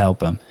enough to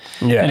help him.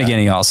 Yeah. And again,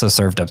 he also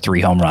served up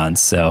 3 home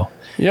runs. So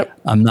yep.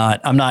 I'm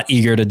not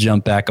eager to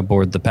jump back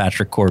aboard the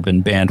Patrick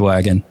Corbin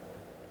bandwagon.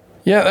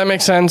 Yeah, that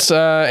makes sense.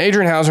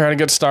 Adrian Hauser had a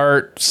good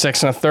start,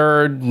 6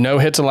 1/3, no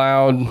hits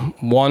allowed,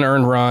 1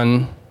 earned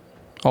run.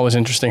 Always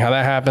interesting how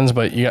that happens,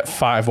 but you got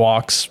 5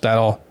 walks.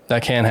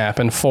 That can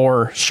happen.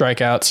 4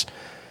 strikeouts.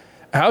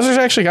 Hauser's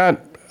actually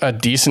got a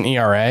decent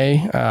ERA.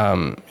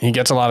 He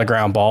gets a lot of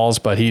ground balls,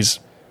 but he's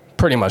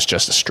pretty much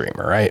just a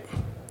streamer, right?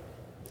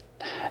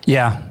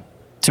 Yeah.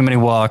 Too many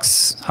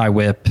walks, high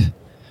whip,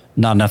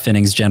 not enough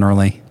innings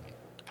generally.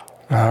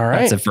 All right.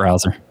 That's it for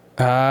Hauser.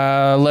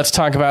 Let's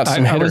talk about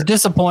some hitters. I was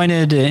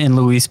disappointed in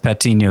Luis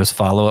Patino's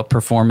follow-up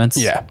performance.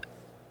 Yeah.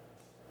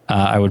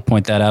 I would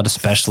point that out,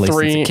 especially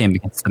since it came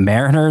against the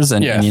Mariners,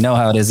 and you know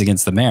how it is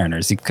against the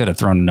Mariners. He could have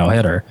thrown a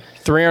no-hitter.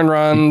 3 earned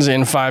runs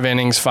in 5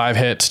 innings, 5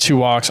 hits, 2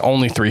 walks,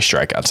 only 3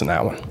 strikeouts in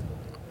that one.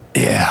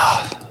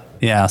 Yeah.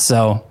 Yeah,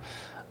 so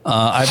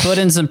I put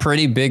in some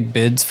pretty big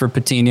bids for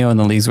Patino in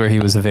the leagues where he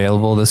was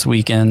available this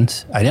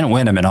weekend. I didn't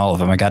win him in all of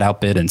them. I got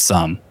outbid in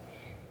some.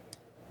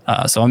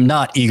 So I'm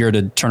not eager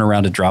to turn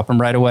around to drop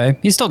him right away.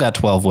 He's still got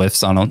 12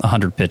 whiffs on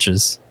 100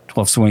 pitches,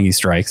 12 swinging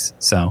strikes.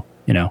 So,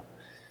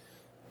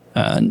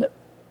 kind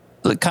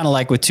of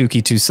like with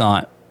Touki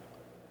Toussaint,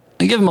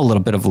 I give him a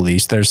little bit of a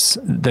leash.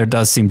 There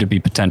does seem to be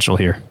potential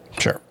here.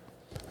 Sure.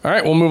 All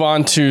right, we'll move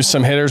on to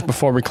some hitters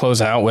before we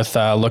close out with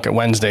a look at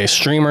Wednesday's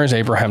streamers.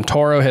 Abraham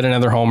Toro hit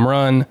another home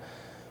run.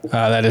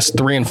 That is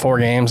 3 in 4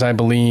 games, I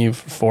believe,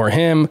 for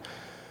him.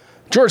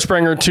 George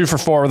Springer, 2 for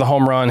 4 with a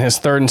home run. His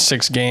 3rd in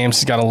 6 games.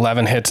 He's got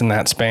 11 hits in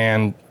that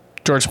span.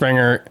 George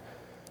Springer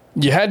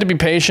You had to be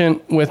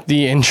patient with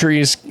the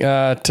injuries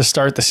to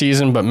start the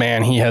season, but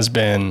man, he has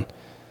been,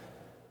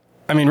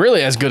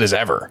 really as good as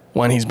ever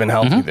when he's been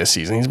healthy this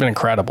season. He's been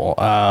incredible.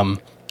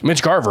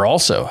 Mitch Garver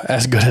also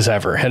as good as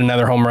ever. Hit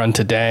another home run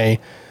today.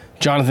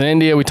 Jonathan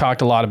India, we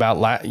talked a lot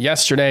about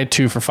yesterday,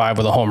 2 for 5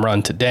 with a home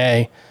run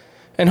today.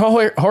 And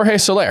Jorge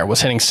Soler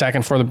was hitting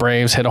second for the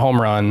Braves, hit a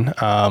home run.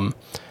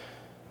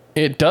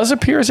 It does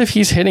appear as if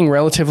he's hitting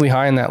relatively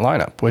high in that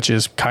lineup, which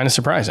is kind of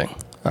surprising.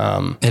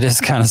 It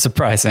is kind of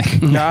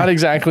surprising. Not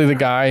exactly the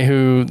guy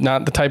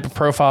not the type of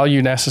profile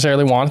you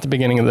necessarily want at the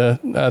beginning of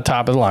the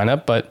top of the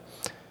lineup, but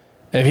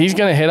if he's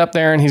going to hit up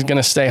there and he's going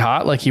to stay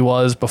hot like he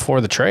was before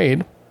the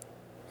trade,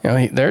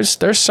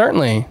 there's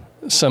certainly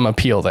some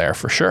appeal there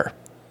for sure.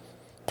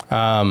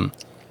 All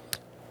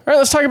right,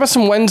 let's talk about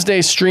some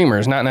Wednesday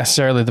streamers. Not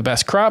necessarily the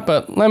best crop,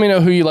 but let me know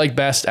who you like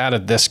best out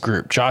of this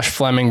group. Josh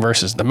Fleming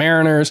versus the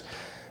Mariners,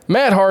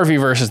 Matt Harvey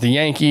versus the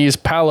Yankees,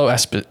 Paolo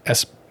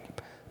Espino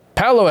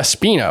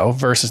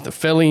versus the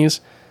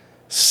Phillies,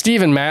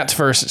 Steven Matz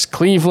versus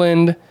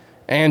Cleveland,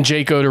 and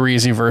Jake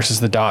Odorizzi versus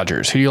the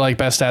Dodgers. Who do you like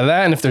best out of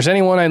that? And if there's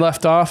anyone I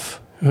left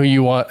off who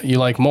you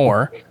like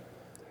more,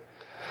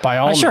 by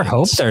all means. I sure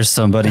hope there's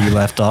somebody you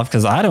left off,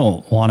 because I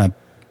don't want to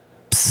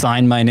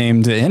sign my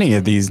name to any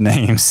of these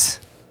names.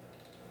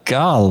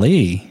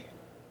 Golly.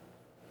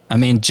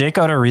 Jake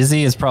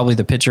Odorizzi is probably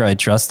the pitcher I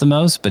trust the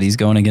most, but he's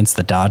going against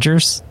the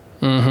Dodgers.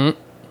 I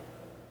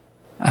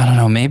don't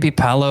know, maybe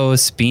Paolo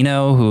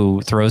Espino,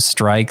 who throws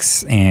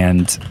strikes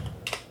and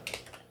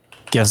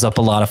gives up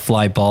a lot of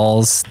fly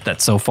balls that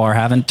so far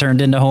haven't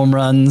turned into home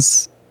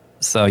runs.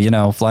 So,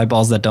 fly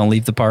balls that don't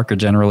leave the park are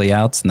generally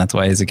outs, and that's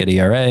why he's a good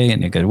ERA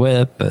and a good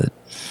whip. But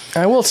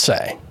I will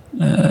say,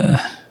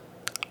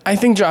 I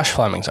think Josh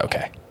Fleming's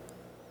okay.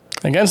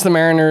 Against the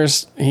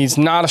Mariners, he's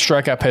not a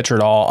strikeout pitcher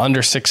at all,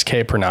 under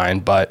 6K per 9,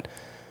 but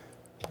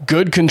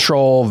good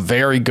control,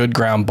 very good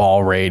ground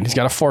ball rate. He's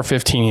got a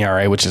 4.15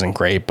 ERA, which isn't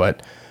great,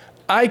 but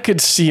I could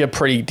see a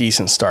pretty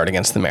decent start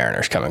against the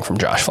Mariners coming from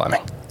Josh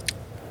Fleming.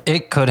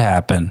 It could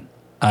happen.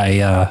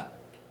 I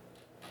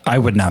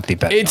would not be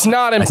betting. It's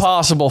not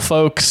impossible,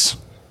 folks.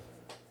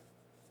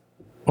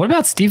 What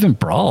about Steven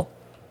Brault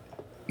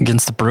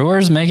against the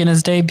Brewers making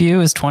his debut?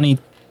 His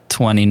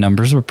 2020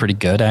 numbers were pretty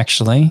good,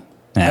 actually.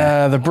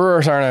 The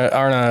Brewers aren't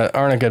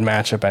a good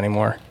matchup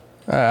anymore.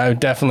 I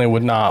definitely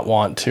would not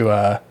want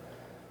to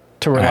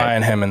rely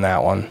on him in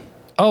that one.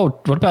 Oh,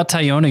 what about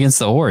Taillon against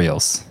the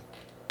Orioles?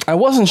 I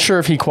wasn't sure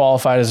if he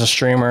qualified as a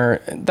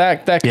streamer.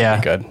 That could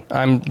be good.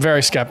 I'm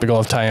very skeptical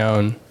of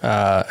Taillon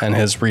and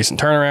his recent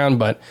turnaround,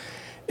 but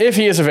if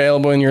he is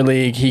available in your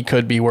league, he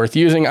could be worth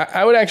using.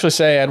 I would actually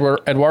say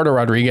Eduardo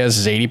Rodriguez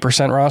is 80%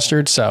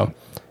 rostered, so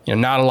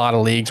not a lot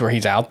of leagues where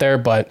he's out there,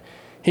 but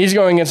he's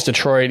going against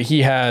Detroit.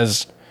 He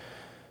has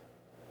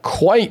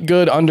quite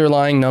good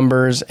underlying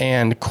numbers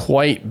and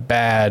quite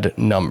bad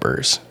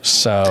numbers.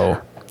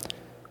 So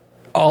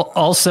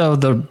also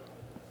the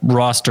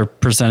roster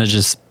percentage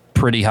is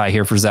pretty high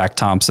here for Zach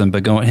Thompson,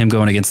 but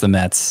going against the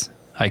Mets,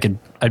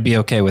 I'd be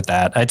okay with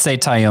that. I'd say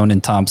Taillon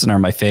and Thompson are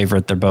my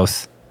favorite. They're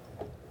both,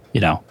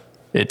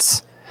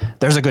 there's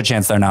a good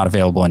chance they're not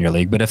available in your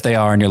league, but if they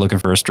are and you're looking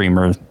for a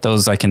streamer,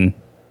 those I can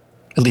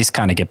at least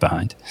kind of get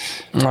behind.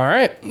 All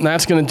right.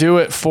 That's going to do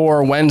it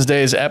for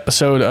Wednesday's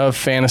episode of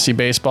Fantasy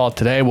Baseball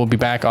Today. We'll be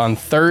back on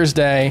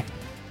Thursday.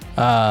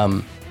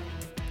 Man,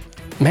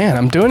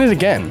 I'm doing it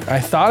again. I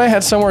thought I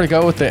had somewhere to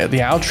go with the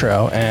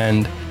outro,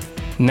 and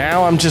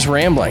now I'm just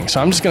rambling.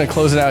 So I'm just going to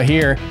close it out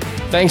here.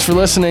 Thanks for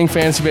listening,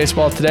 Fantasy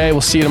Baseball Today.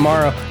 We'll see you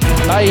tomorrow.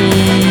 Bye.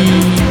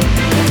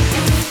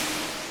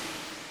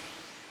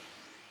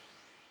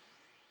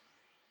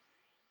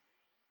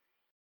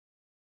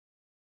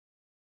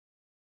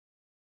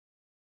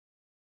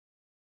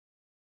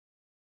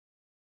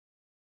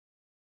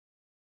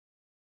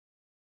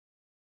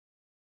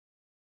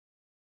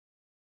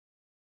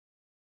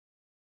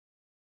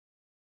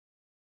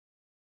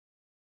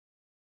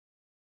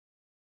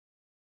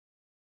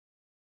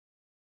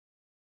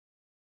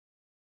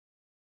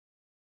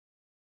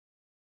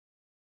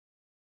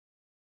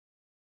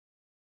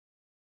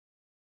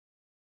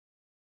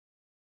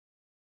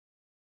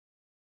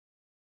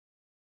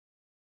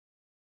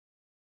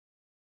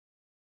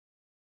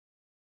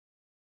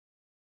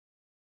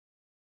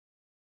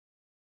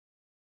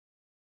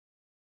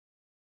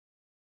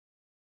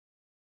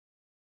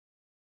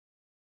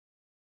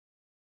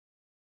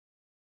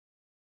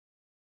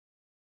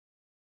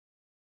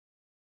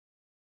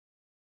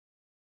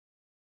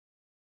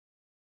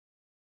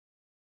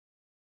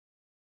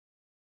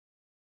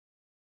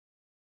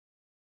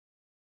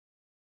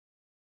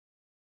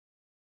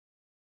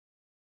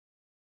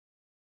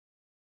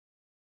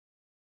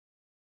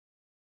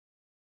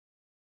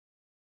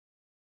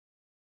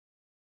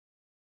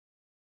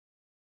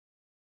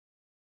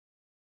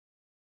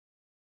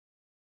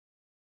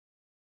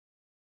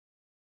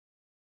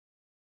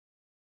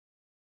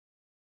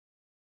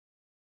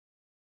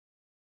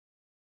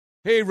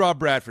 Hey, Rob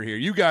Bradford here.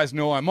 You guys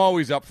know I'm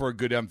always up for a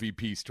good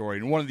MVP story,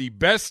 and one of the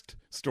best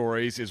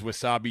stories is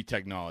Wasabi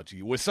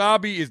Technology.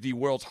 Wasabi is the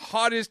world's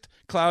hottest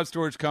cloud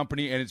storage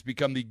company, and it's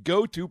become the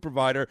go-to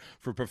provider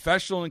for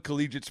professional and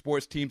collegiate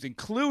sports teams,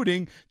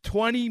 including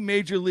 20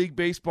 Major League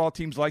Baseball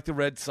teams like the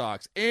Red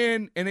Sox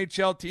and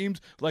NHL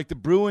teams like the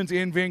Bruins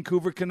and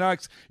Vancouver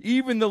Canucks.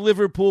 Even the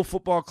Liverpool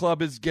Football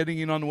Club is getting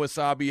in on the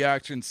Wasabi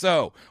action.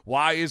 So,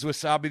 why is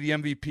Wasabi the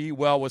MVP?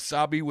 Well,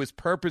 Wasabi was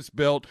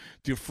purpose-built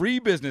to free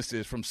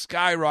businesses from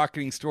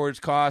skyrocketing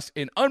storage costs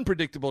and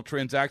unpredictable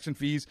transaction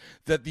fees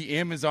that the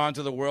Amazons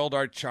of the world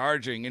are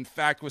charging. In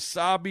fact,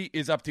 Wasabi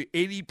is up to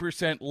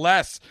 80%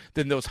 less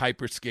than those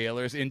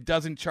hyperscalers and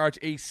doesn't charge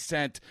a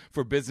cent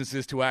for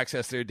businesses to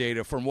access their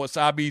data. From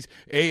Wasabi's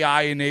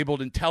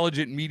AI-enabled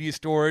intelligent media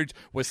storage,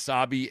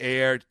 Wasabi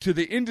Air, to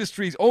the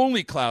industry's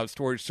only cloud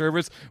storage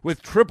service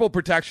with triple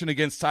protection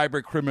against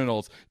cyber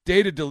criminals,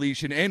 data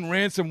deletion, and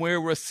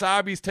ransomware,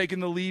 Wasabi's taken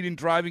the lead in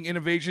driving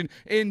innovation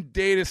in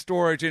data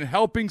storage and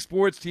helping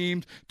sports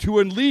teams to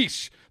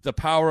unleash the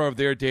power of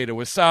their data.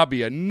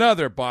 Wasabi,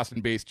 another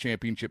Boston-based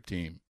championship team.